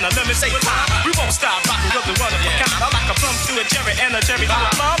lemon and a lemon say climb. We won't stop rocking cause we run up a kind. I like a plum through a cherry and a cherry through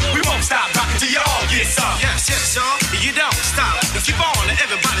a plum. We won't stop rocking till you all get some. Yes, yes, y'all, you don't stop. You keep on and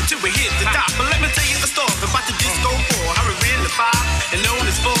everybody till we hit the top. But let me tell you a story about the disco 4. How we ran the 5 and known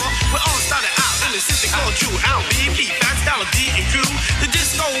as 4. We all started out in the city called Drew. L.B.P. Fast Dollar D and Crew. The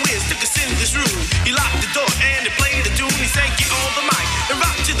disco whiz took us in this room. He locked the door and he played the tune. He said get on the mic and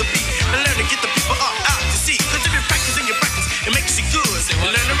rock to the beat and learn to get the people up out to see. Cause if you practice and you practice, it makes you good. We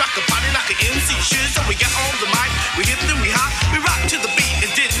learn to rock a body like an MC should. So we got on the mic, we hit them, we hop, we rock to the beat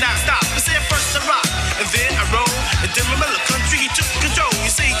and did not stop. We said first I rock and then I roll, and then my mellow country he took control. You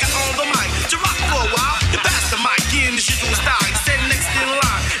say he got on the mic to rock for a while. You passed the mic in the usual style. He said next in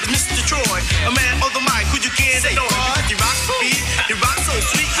line is Mr. Troy, a man on the mic who you can't ignore. He rocks the beat, he rocks so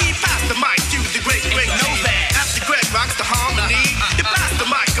sweet. He passed the mic to the great Greg G. After Greg rocks the harmony, he passed the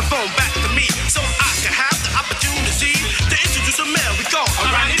microphone back to me, so I can have the opportunity to introduce a man we call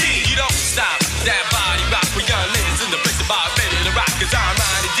Ronnie D. You don't stop that body rock with young ladies in the place about ready to rock. Cause I'm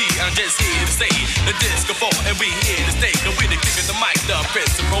Ronnie D, I'm just here to say the disco 4 and we here to stay. Cause we're the king of the mic, the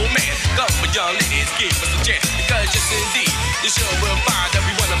principal man. Come for young ladies, give us a chance. Because yes indeed, you sure will find that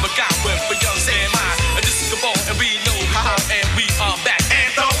we wanna look out with for young Sam I. A disco 4 and we know how and we are back and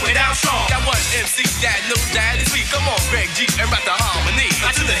throwing down strong. That one MC that knows that is sweet. Come on, Greg G and rock the harmony.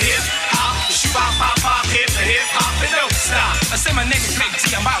 To the hip hop, shoot pop pop pop, hip hop and don't stop. I say my name is Greg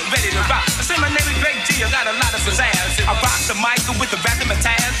G, I'm about ready to rock. I say my name is Greg G, I got a lot of pizzazz. I rock the mic with the rap and my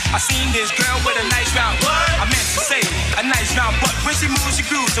taz. I seen this girl with a nice round butt. I meant to say a nice round butt. When she moves, she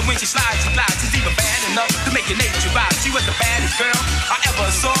grooves, and when she slides, she glides. She's even bad enough to make your nature rise. She was the baddest girl I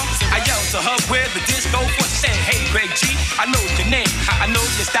ever saw. I yelled to her where the disco was. She said, hey Greg G, I know your name, I know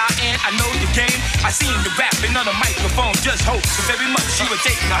your style and I know your game. I seen you rapping on the microphone, just hope so very much she would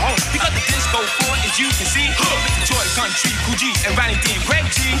take me home. Because the disco 4, as you can see, Detroit Country, Cool G and Ronnie D and Greg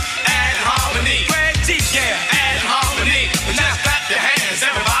G. Add harmony, Greg G, yeah, add harmony. And just clap your hands,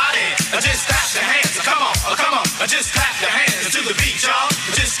 everybody. Just clap your hands, come on, come on. Just clap your hands to the beat, y'all.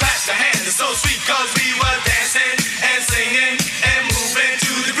 Just clap your hands, it's so sweet cause we were dancing and singing and moving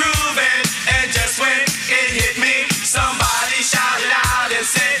to the groove. And just when it hit me, somebody shouted out and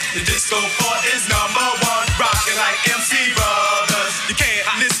said the disco 4 is #1, rocking like MC Brothers. You can't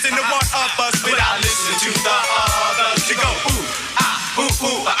listen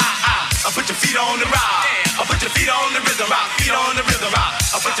Put your feet on the rock. Put your feet on the rhythm rock. Feet on the rhythm rock.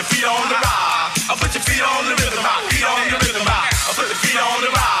 Put your feet on the rock. Put your feet on the rhythm rock. Feet on the rhythm rock. Put the feet on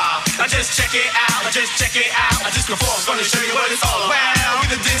the rock. Just check it out. Just check it out. Disco 4's gonna show you what it's all about.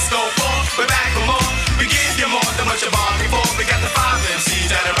 We're the Disco 4. We're back for more. We give you more than what you bought before. We got the 5 MCs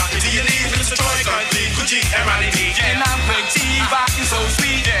that are rocking to your knees. Mr. Troy, Country, Gucci, and Ronnie D. And I'm Greg T. Rocking so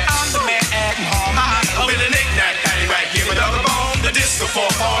sweet. I'm the man acting hard. With a knick-knack, patty right here with a bone. The Disco 4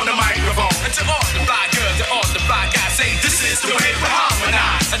 on the microphone. And to all the fly girls, to all the fly guys, say this is the way we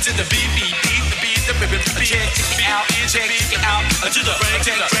harmonize. Until the beat, the beat, the check it out, check it out. Until the break,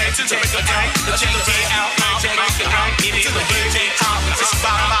 to the break, to the break, check it out, check it out. Until the break, check it out. Just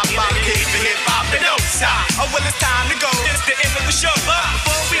bop, keep the hip hop, and don't stop. Oh, well, it's time to go. It's the end of the show.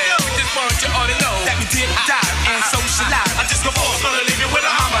 Before we go, we just want you all to know that we did dive and socialize. I just go forth, gonna leave you with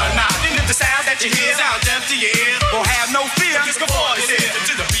a harmonize. And if the sound that you hear sounds just to your ear, won't have no fear. Just go forth, it's here.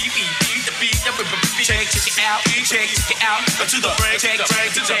 To the beat, the beat, check it out, check it out. To the break, check it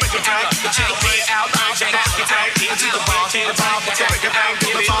out, to the break, check it out, check it out. To the bar, check it out, check it out. To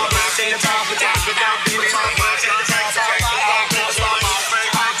the bar, check it out, check it out.